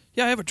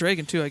 Yeah, I have a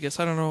dragon too. I guess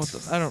I don't know.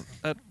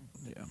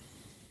 Yeah,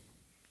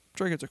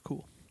 dragons are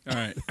cool. All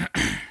right.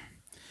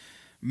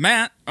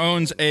 Matt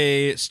owns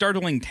a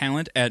startling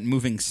talent at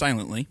moving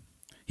silently.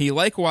 He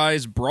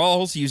likewise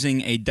brawls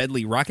using a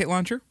deadly rocket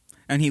launcher,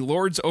 and he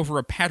lords over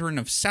a pattern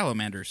of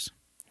salamanders.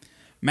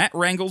 Matt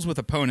wrangles with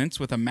opponents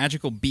with a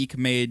magical beak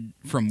made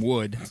from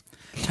wood,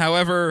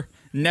 however,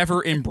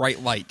 never in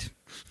bright light.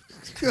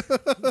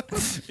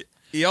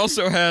 He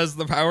also has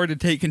the power to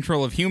take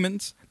control of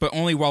humans, but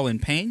only while in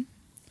pain.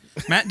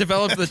 Matt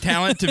developed the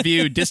talent to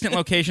view distant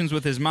locations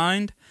with his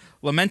mind.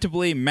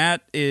 Lamentably,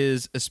 Matt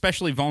is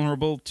especially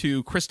vulnerable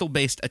to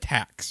crystal-based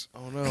attacks.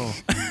 Oh no.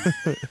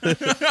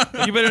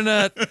 You better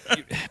not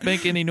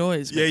make any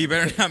noise. Yeah, you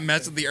better not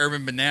mess with the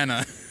urban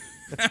banana.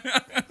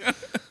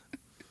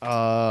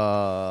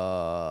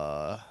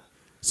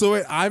 So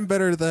wait, I'm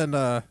better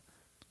than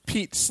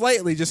Pete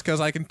slightly just because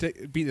I can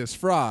beat his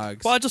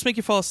frogs. Well, I just make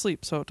you fall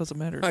asleep, so it doesn't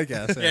matter. I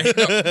guess.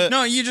 Yeah.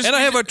 No, you just And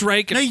I have a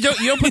dragon. No, you don't.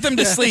 You don't put them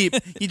to sleep.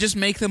 You just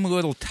make them a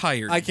little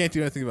tired. I can't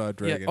do anything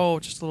about a Yeah. dragon. Oh,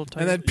 just a little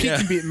tiny. and then Pete Yeah.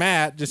 can beat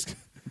Matt. Just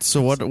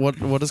So what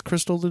does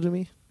Crystal do to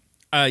me?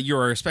 You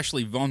are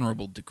especially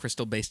vulnerable to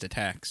crystal-based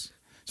attacks.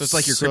 So it's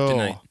like your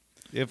kryptonite.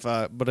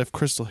 If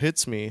Crystal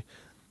hits me,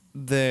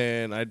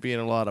 then I'd be in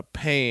a lot of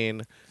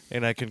pain,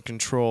 and I can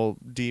control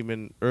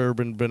Demon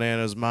Urban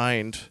Banana's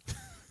mind.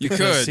 You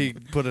Because could. he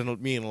put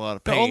me in a lot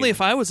of But pain. only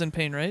if I was in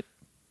pain, right?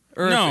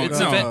 Or No, if, it's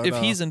no, if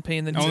no. he's in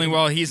pain, then he's Only in,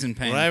 while he's in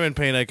pain. When I'm in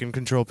pain, I can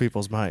control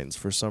people's minds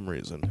for some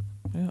reason.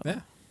 Yeah. yeah.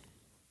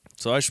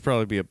 So I should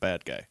probably be a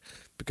bad guy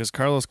because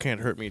Carlos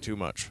can't hurt me too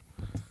much.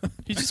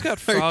 You just got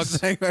Are you frogs.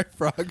 saying my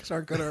frogs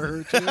aren't going to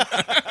hurt you?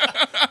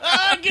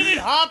 Get it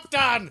hopped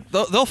on.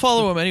 They'll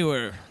follow him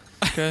anywhere.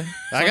 Okay.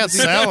 I got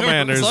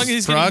salamanders. as long as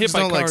he's getting Frogs hit by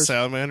don't like cars.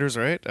 salamanders,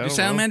 right? I Do don't know.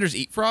 salamanders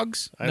eat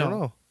frogs? I don't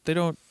know. They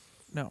don't.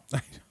 No.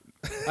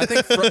 I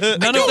think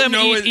None of them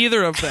know eat it-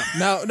 either of them.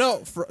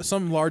 no.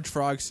 Some large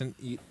frogs can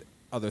eat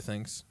other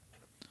things,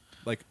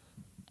 like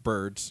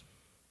birds.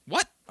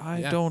 What? I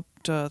Yeah. don't.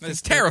 Think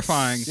It's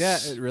terrifying. Yeah,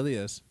 it really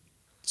is.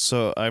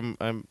 So I'm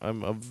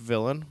a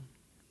villain.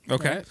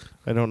 Okay.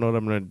 I don't know what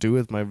I'm going to do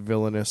with my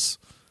villainous.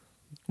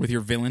 With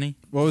your villainy?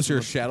 What was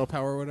your shadow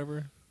power or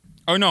whatever?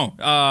 Oh, no.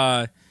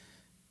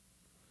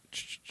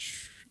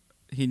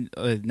 He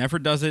never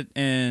does it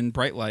in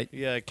bright light.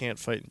 Yeah, I can't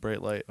fight in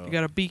bright light. You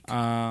got a beak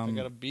I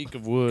got a beak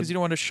of wood. because you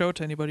don't want to show it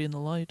to anybody in the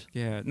light.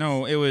 Yeah.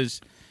 No, it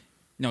was...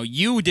 No,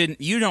 you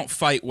didn't. You don't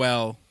fight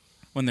well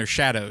when there's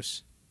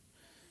shadows.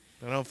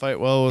 I don't fight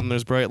well when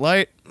there's bright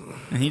light.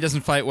 And he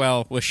doesn't fight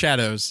well with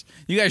shadows.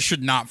 You guys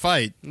should not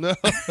fight. No.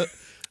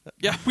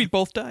 Yeah, we'd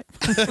both die.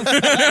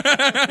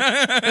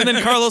 And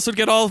then Carlos would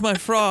get all of my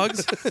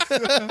frogs.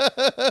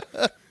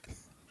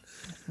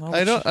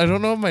 I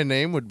don't know what my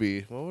name would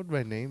be. What would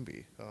my name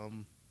be?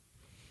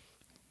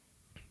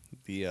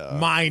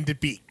 Mind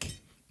beak.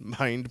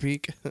 Mind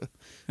Peak.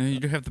 And you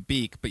do have the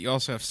beak, but you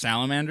also have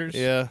salamanders.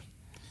 Yeah.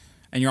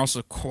 And you're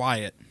also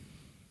quiet.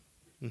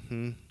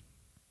 Mm-hmm.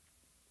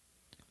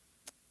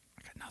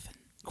 I got nothing.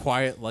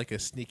 Quiet like a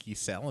sneaky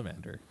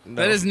salamander.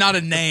 No. That is not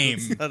a name.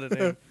 not a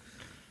name.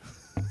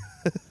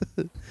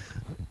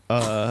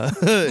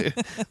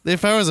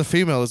 If I was a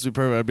female, this would be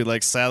perfect. I'd be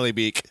like Sally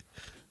Beak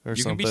or You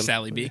can something. be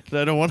Sally Beak.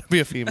 I don't want to be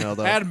a female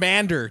though. Add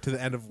mander to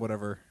the end of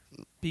whatever.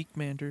 Beak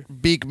Mander.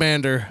 Beak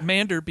Mander.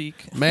 Mander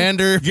beak.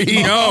 Mander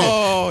Beak. No.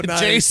 Oh,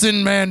 nice. Jason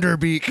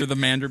Manderbeak. You're the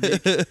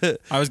Manderbeak.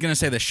 I was going to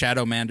say the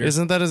Shadow Mander.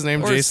 Isn't that his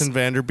name? Or Jason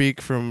Vanderbeek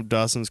from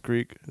Dawson's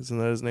Creek. Isn't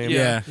that his name?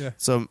 Yeah. Yeah.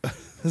 So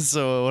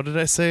what did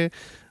I say?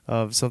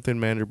 Something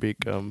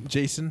Manderbeek.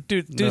 Jason.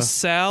 Dude, do No.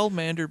 Sal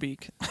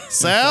Manderbeek.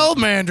 Sal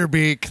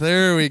Manderbeek.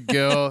 There we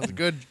go.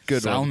 Good one.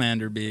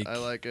 Salmanderbeak. I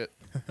like it.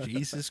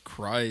 Jesus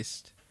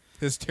Christ.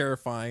 His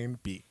terrifying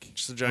beak.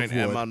 Just a giant Of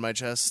wood. M on my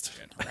chest.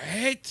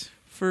 Right?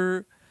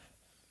 For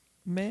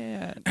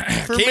man.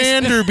 For Case-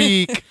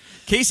 Manderbeek.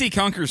 Casey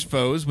conquers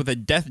foes with a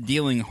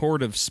death-dealing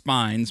horde of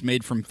spines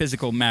made from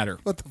physical matter.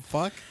 What the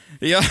fuck?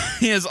 He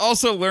has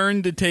also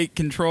learned to take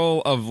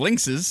control of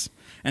lynxes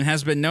and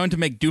has been known to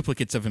make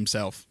duplicates of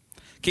himself.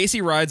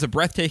 Casey rides a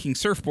breathtaking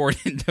surfboard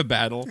into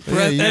battle.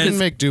 Yeah, you that can is-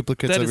 make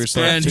duplicates that of is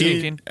yourself. And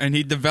breathtaking.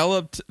 he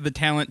developed the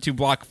talent to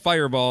block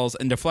fireballs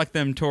and deflect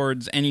them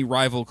towards any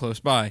rival close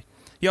by.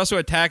 He also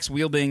attacks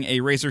wielding a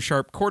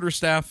razor-sharp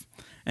quarterstaff,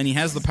 and he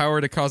has the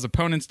power to cause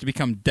opponents to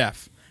become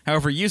deaf.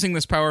 However, using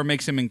this power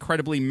makes him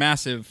incredibly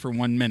massive for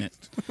 1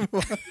 minute.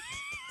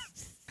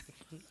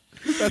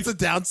 That's a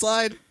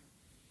downside?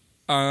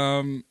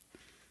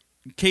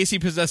 Casey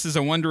possesses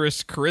a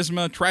wondrous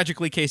charisma.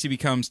 Tragically, Casey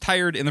becomes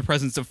tired in the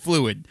presence of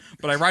fluid.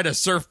 But I ride a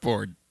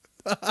surfboard.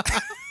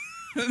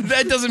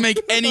 That doesn't make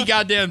any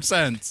goddamn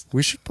sense.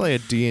 We should play a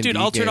D&D Dude,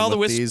 I'll turn game all the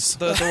with wisps,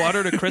 these. the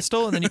water to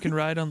crystal, and then you can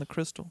ride on the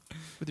crystal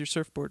with your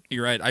surfboard.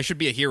 You're right. I should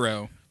be a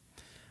hero.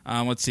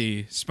 Let's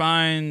see.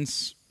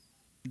 Spines.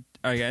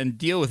 And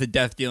deal with a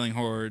death-dealing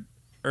horde.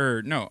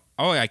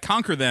 I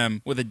conquer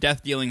them with a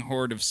death-dealing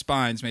horde of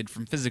spines made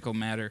from physical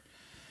matter.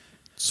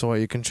 So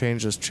you can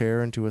change this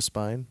chair into a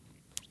spine?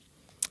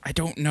 I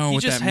don't know He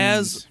what just that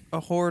has means. a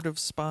horde of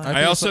spines.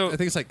 I also- I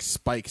think it's like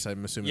spikes.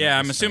 I'm assuming. Yeah,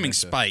 that's I'm assuming kinda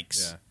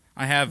spikes. Yeah.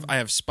 I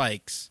have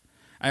spikes.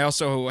 I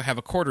also have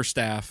a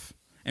quarterstaff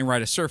and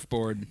ride a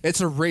surfboard.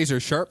 It's a razor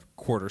sharp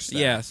quarterstaff.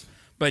 Yes,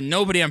 but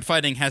nobody I'm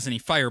fighting has any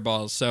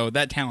fireballs, so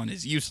that talent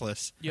is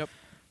useless. Yep.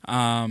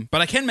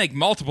 But I can make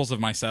multiples of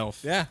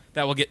myself. Yeah.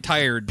 That will get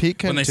tired Pete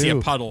can when they see a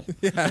too. puddle.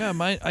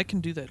 Yeah, I can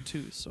do that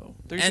too. So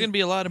there's And- going to be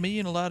a lot of me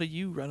and a lot of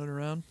you running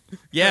around.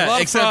 Yeah, a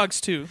lot except, of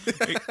frogs too.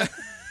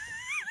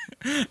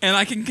 and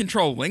I can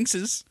control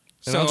lynxes.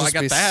 And So I'll just I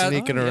got be that.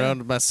 sneaking Oh, yeah. around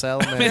with my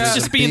salamanders. It's and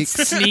just being beaks.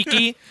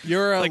 sneaky.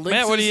 You're Like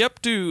Matt, what are you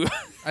up to?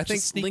 I think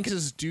Just sneak-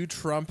 lynxes do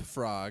trump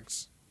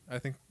frogs. I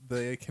think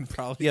they can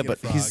probably. Yeah, get but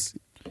a frog. he's.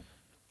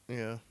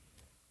 Yeah.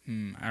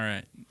 All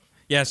right.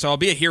 Yeah, so I'll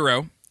be a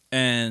hero,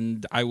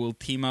 and I will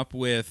team up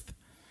with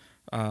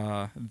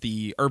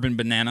the Urban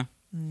Banana.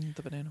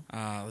 The banana.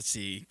 Let's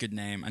see. Good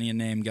name. I need a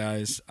name,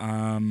 guys.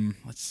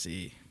 Let's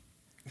see.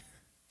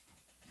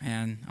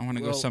 Man, I want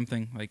to go Well-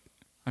 something like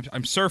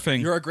I'm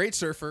surfing. You're a great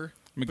surfer.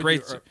 I'm a but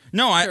great. you're-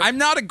 No, I'm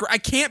not a. I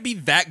can't be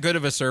that good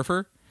of a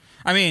surfer.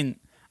 I mean,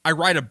 I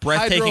ride a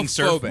breathtaking Hydrophobic.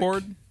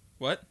 surfboard.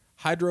 What?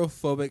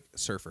 Hydrophobic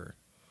surfer.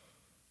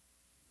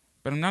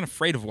 But I'm not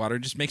afraid of water.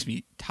 It just makes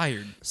me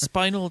tired.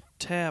 Spinal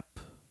tap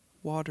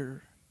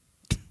water.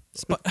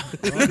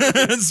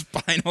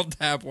 Spinal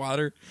tap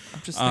water.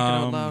 I'm just thinking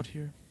out loud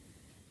here.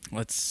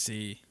 Let's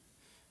see.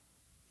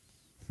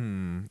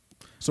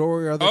 So what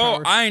were your other Oh,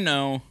 powers? I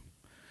know.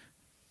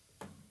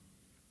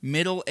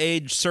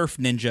 Middle-aged surf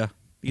ninja.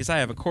 Because I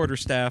have a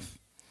quarterstaff.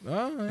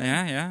 Oh,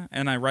 Yeah,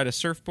 and I ride a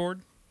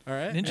surfboard. All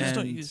right. Ninjas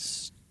don't And-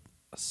 use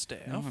a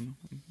staff. No, I'm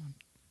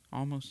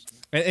almost.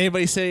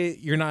 Anybody say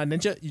you're not a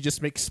ninja? You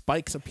just make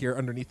spikes appear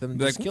underneath them and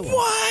Like, just kill them.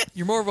 what?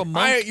 You're more of a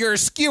monk. You're a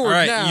skewer All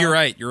right, now. you're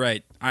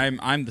right.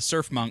 I'm the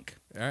surf monk.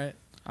 All right.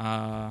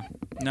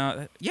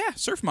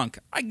 Surf monk.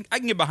 I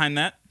can get behind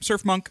that.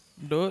 Surf monk.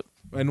 Do it.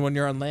 And when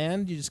you're on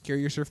land, you just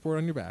carry your surfboard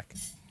on your back.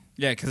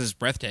 Yeah, because it's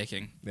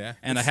breathtaking. Yeah.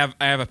 And I have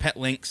a pet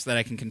lynx that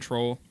I can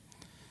control.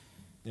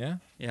 Yeah.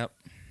 Yep.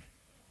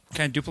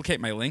 Can I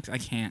duplicate my lynx? I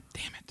can't.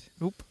 Damn it.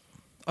 Oop.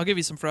 I'll give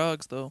you some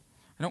frogs though.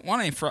 I don't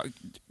want any frog.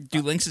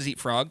 Do lynxes eat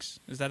frogs?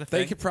 Is that a thing?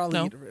 They could probably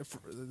No. eat.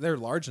 They're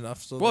large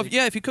enough. So Well, they,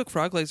 yeah, if you cook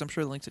frog legs, I'm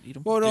sure the lynx would eat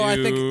them. Well, no, I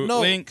think Do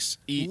no. lynx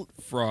eat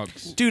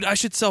frogs. Dude, I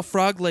should sell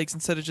frog legs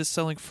instead of just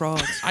selling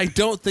frogs. I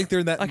don't think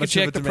they're that I could much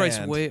jack of a the price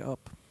demand. way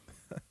up.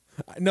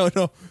 No.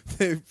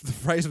 The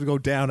price would go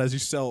down as you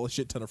sell a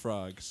shit ton of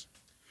frogs.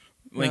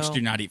 Lynx Well-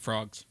 do not eat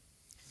frogs.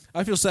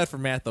 I feel sad for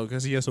Matt though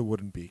because he has a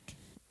wooden beak.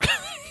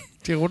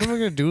 Dude, what am I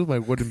going to do with my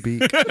wooden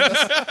beak?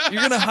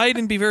 You're gonna hide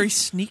and be very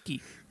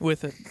sneaky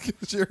with it.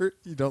 Sure,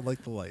 you don't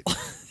like the light.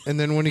 And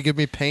then when you give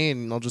me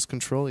pain, I'll just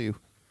control you.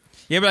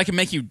 Yeah, but I can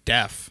make you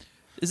deaf.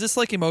 Is this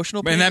like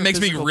emotional pain? And that or makes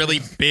me physical really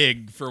pain?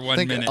 big for I 1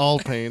 think minute. all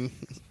pain.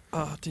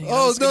 Oh, dang, I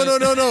Oh was gonna-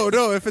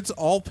 no! If it's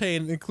all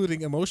pain,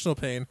 including emotional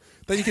pain,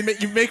 then you can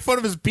make fun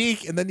of his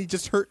beak, and then he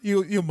just hurt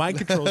you. You mind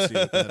controls you.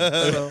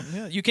 So,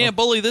 Yeah, you can't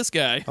bully this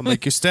guy. I'll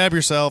make you stab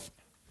yourself.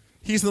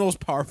 he's the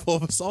most powerful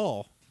of us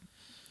all.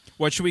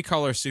 What should we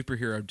call our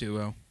superhero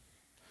duo?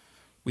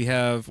 We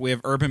have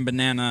Urban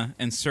Banana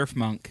and Surf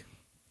Monk.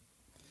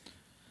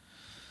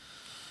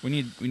 We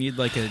need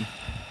like a.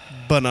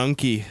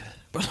 Banunky.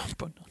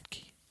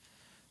 Banunki.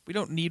 We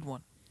don't need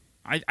one.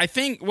 I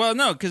think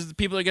no, because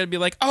people are gonna be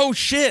like, oh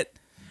shit,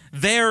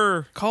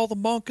 they're Call the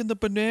monk and the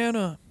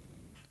banana.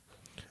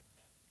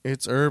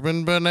 It's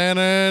Urban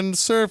Banana and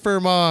Surfer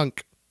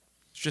Monk.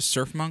 it's just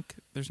Surf Monk.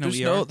 There's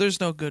no There's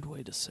no good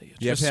way to say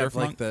it. You have Just to have surf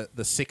like the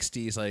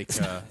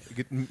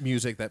 '60s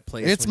music that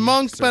plays. It's when you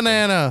Monk surf.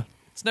 Banana.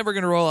 It's never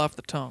gonna roll off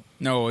the tongue.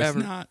 No, it's Ever.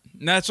 not.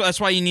 That's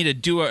why you need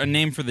a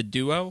name for the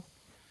duo.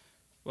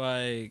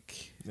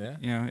 Like,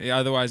 Yeah.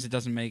 otherwise it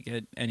doesn't make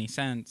any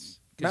sense.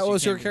 'Cause Matt, you what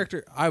was your can't-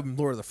 character? I'm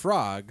Lord of the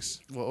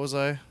Frogs. What was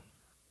I?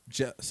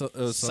 So, it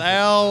was something-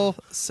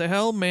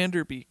 Sal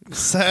Manderbeak.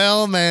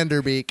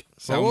 Salmanderbeak.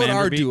 So what would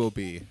our Salmanderbeak? duo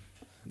be?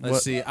 Let's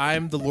What- see.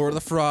 I'm the Lord of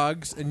the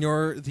Frogs, and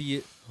you're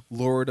the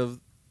Lord of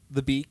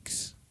the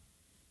Beaks,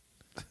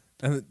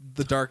 and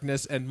the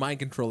darkness and mind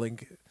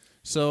controlling.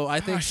 So I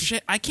Oh, think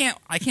shit! I can't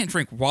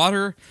drink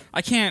water.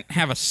 I can't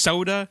have a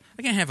soda.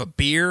 I can't have a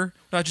beer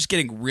without just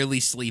getting really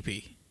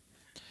sleepy.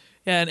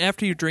 Yeah, and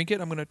after you drink it,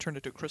 I'm gonna turn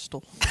it to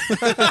crystal. And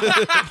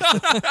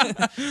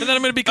then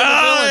I'm gonna become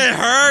a villain.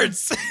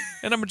 hurts.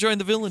 And I'm gonna join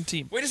the villain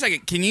team. Wait a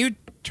second. Can you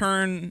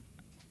turn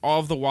all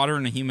of the water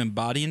in a human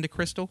body into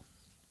crystal?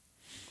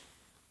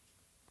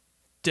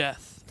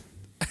 Death.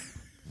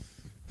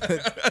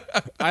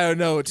 I don't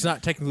know. It's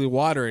not technically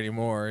water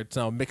anymore. It's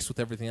now mixed with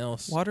everything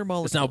else. Water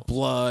molecules. It's now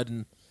blood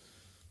and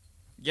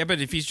Yeah,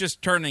 but if he's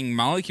just turning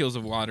molecules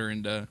of water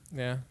into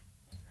yeah,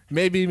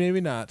 maybe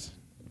not.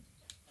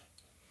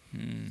 But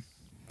on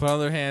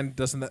the other hand,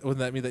 wouldn't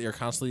that mean that you're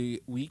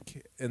constantly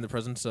weak in the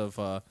presence of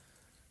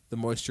the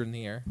moisture in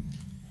the air?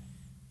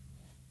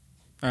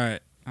 all right.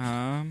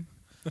 I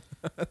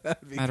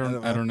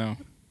don't know.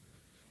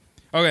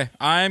 Okay,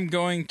 I'm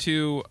going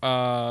to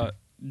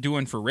do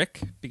one for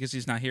Rick because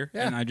he's not here,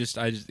 Yeah. and I just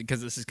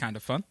because this is kind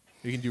of fun.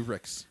 You can do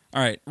Rick's.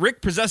 All right,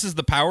 Rick possesses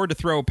the power to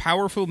throw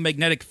powerful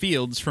magnetic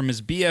fields from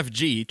his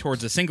BFG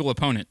towards a single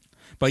opponent.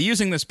 By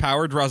using this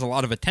power, draws a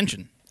lot of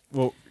attention.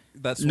 Well,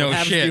 that's No what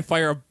happens shit. when you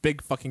fire a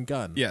big fucking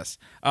gun. Yes,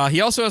 he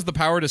also has the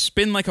power to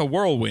spin like a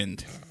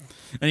whirlwind,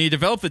 and he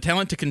developed the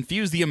talent to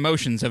confuse the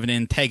emotions of an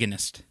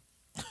antagonist.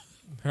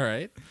 All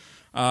right.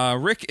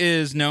 Rick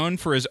is known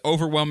for his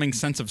overwhelming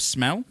sense of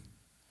smell.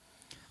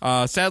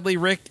 Sadly,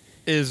 Rick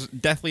is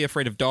deathly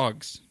afraid of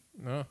dogs.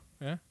 Oh,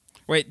 yeah.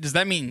 Wait, does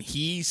that mean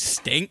he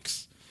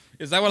stinks?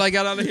 Is that what I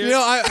got out of here? You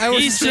know, I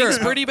He was sure.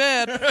 stinks pretty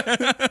bad.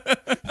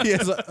 He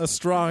has a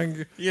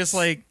strong. Yes,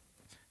 like,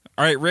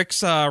 all right.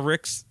 Rick's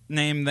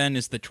name then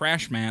is the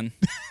Trash Man.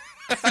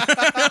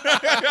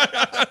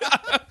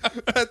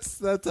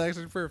 That's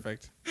actually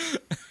perfect.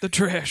 The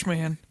trash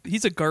man.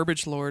 He's a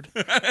garbage lord.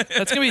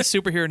 That's gonna be a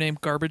superhero named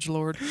Garbage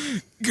Lord.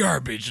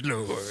 Garbage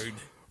Lord.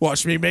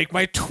 Watch me make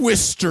my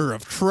twister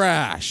of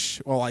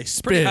trash while I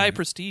spin. Pretty high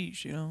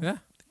prestige, you know. Yeah.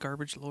 The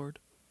Garbage Lord.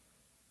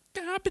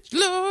 Garbage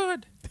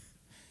Lord.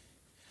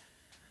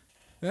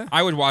 Yeah.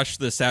 I would watch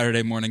the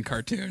Saturday morning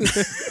cartoon.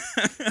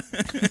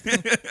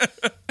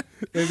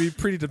 It'd be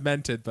pretty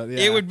demented, but yeah.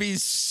 It would be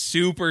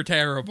super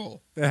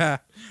terrible. Yeah.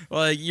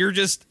 Like, you're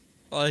just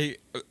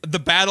like, the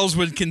battles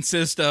would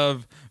consist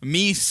of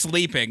me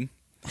sleeping,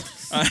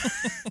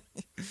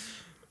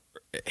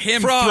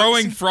 him Frogs.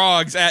 throwing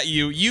frogs at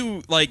you,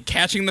 you like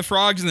catching the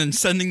frogs and then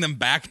sending them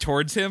back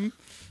towards him,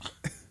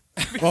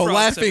 Well, Frogs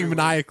laughing everywhere.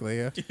 maniacally.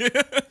 Yeah.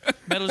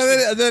 Metal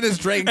And then his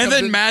dragon and comes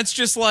then in. Matt's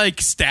just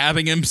like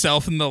stabbing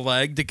himself in the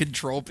leg to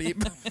control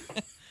people.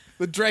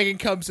 The dragon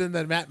comes in,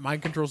 then Matt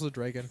mind controls the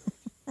dragon.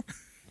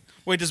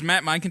 Wait, does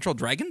Matt mind control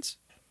dragons?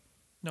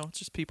 No, it's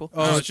just people.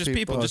 Oh, it's just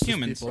people, just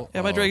humans.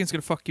 Yeah, my dragon's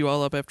gonna fuck you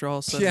all up after all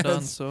is said and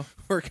done. So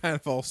We're kind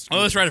of all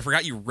Oh, that's right. I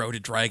forgot you rode a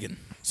dragon.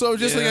 So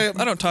just Yeah, like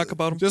I don't talk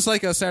about 'em. Just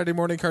like a Saturday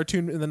morning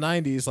cartoon in the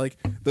 90s, like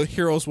the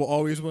heroes will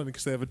always win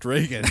because they have a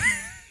dragon.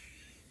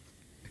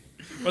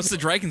 What's the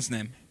dragon's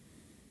name?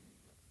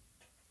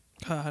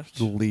 God,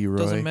 Leroy.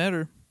 doesn't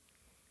matter.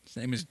 His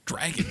name is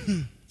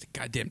Dragon. It's a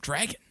goddamn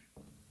dragon.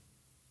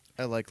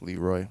 I like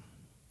Leroy.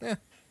 Yeah.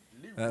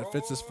 That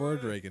fits us for a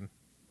dragon.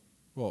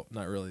 Well,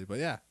 not really, but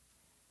yeah.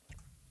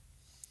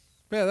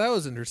 But yeah, that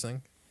was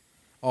interesting.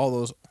 All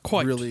those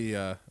Quite. really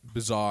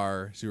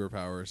bizarre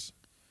superpowers.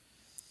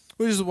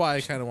 Which is why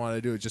I kind of want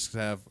to do it, just to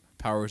have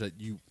powers that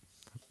you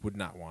would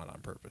not want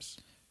on purpose.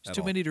 It's at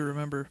too all. many to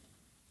remember.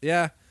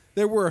 Yeah,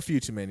 there were a few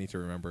too many to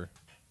remember.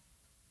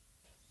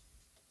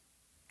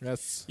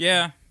 That's,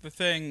 Yeah, the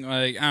thing,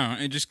 like, I don't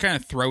know, it just kind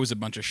of throws a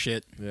bunch of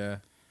shit. yeah.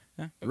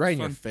 Yeah, it was Right in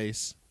your fun.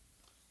 face.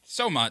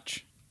 So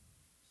much.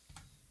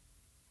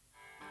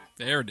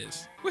 There it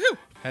is. Woohoo!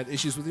 Had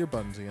issues with your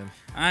buttons again.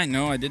 I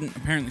know, I didn't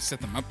apparently set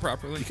them up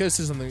properly. Because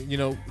this is something,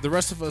 the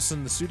rest of us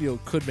in the studio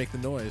could make the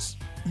noise.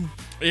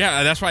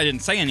 Yeah, that's why I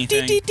didn't say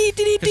anything.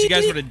 Because you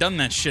guys would have done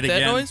that shit That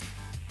again. noise?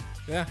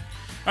 Yeah.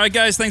 All right,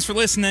 guys, thanks for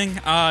listening.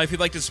 If you'd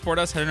like to support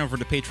us, head on over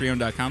to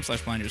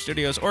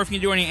patreon.com/BlindRadioStudios, or if you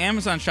do any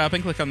Amazon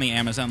shopping, click on the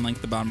Amazon link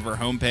at the bottom of our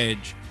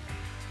homepage.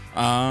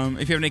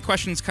 If you have any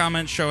questions,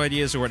 comments, show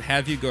ideas, or what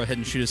have you, go ahead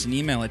and shoot us an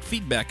email at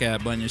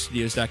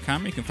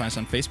feedback@blindnewsstudios.com. You can find us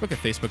on Facebook at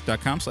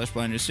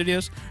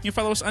facebook.com/blindnewsstudios. You can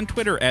follow us on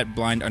Twitter at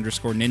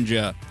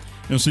blind_ninja. And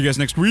we'll see you guys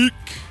next week.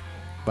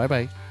 Bye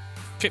bye.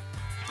 Okay,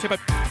 bye.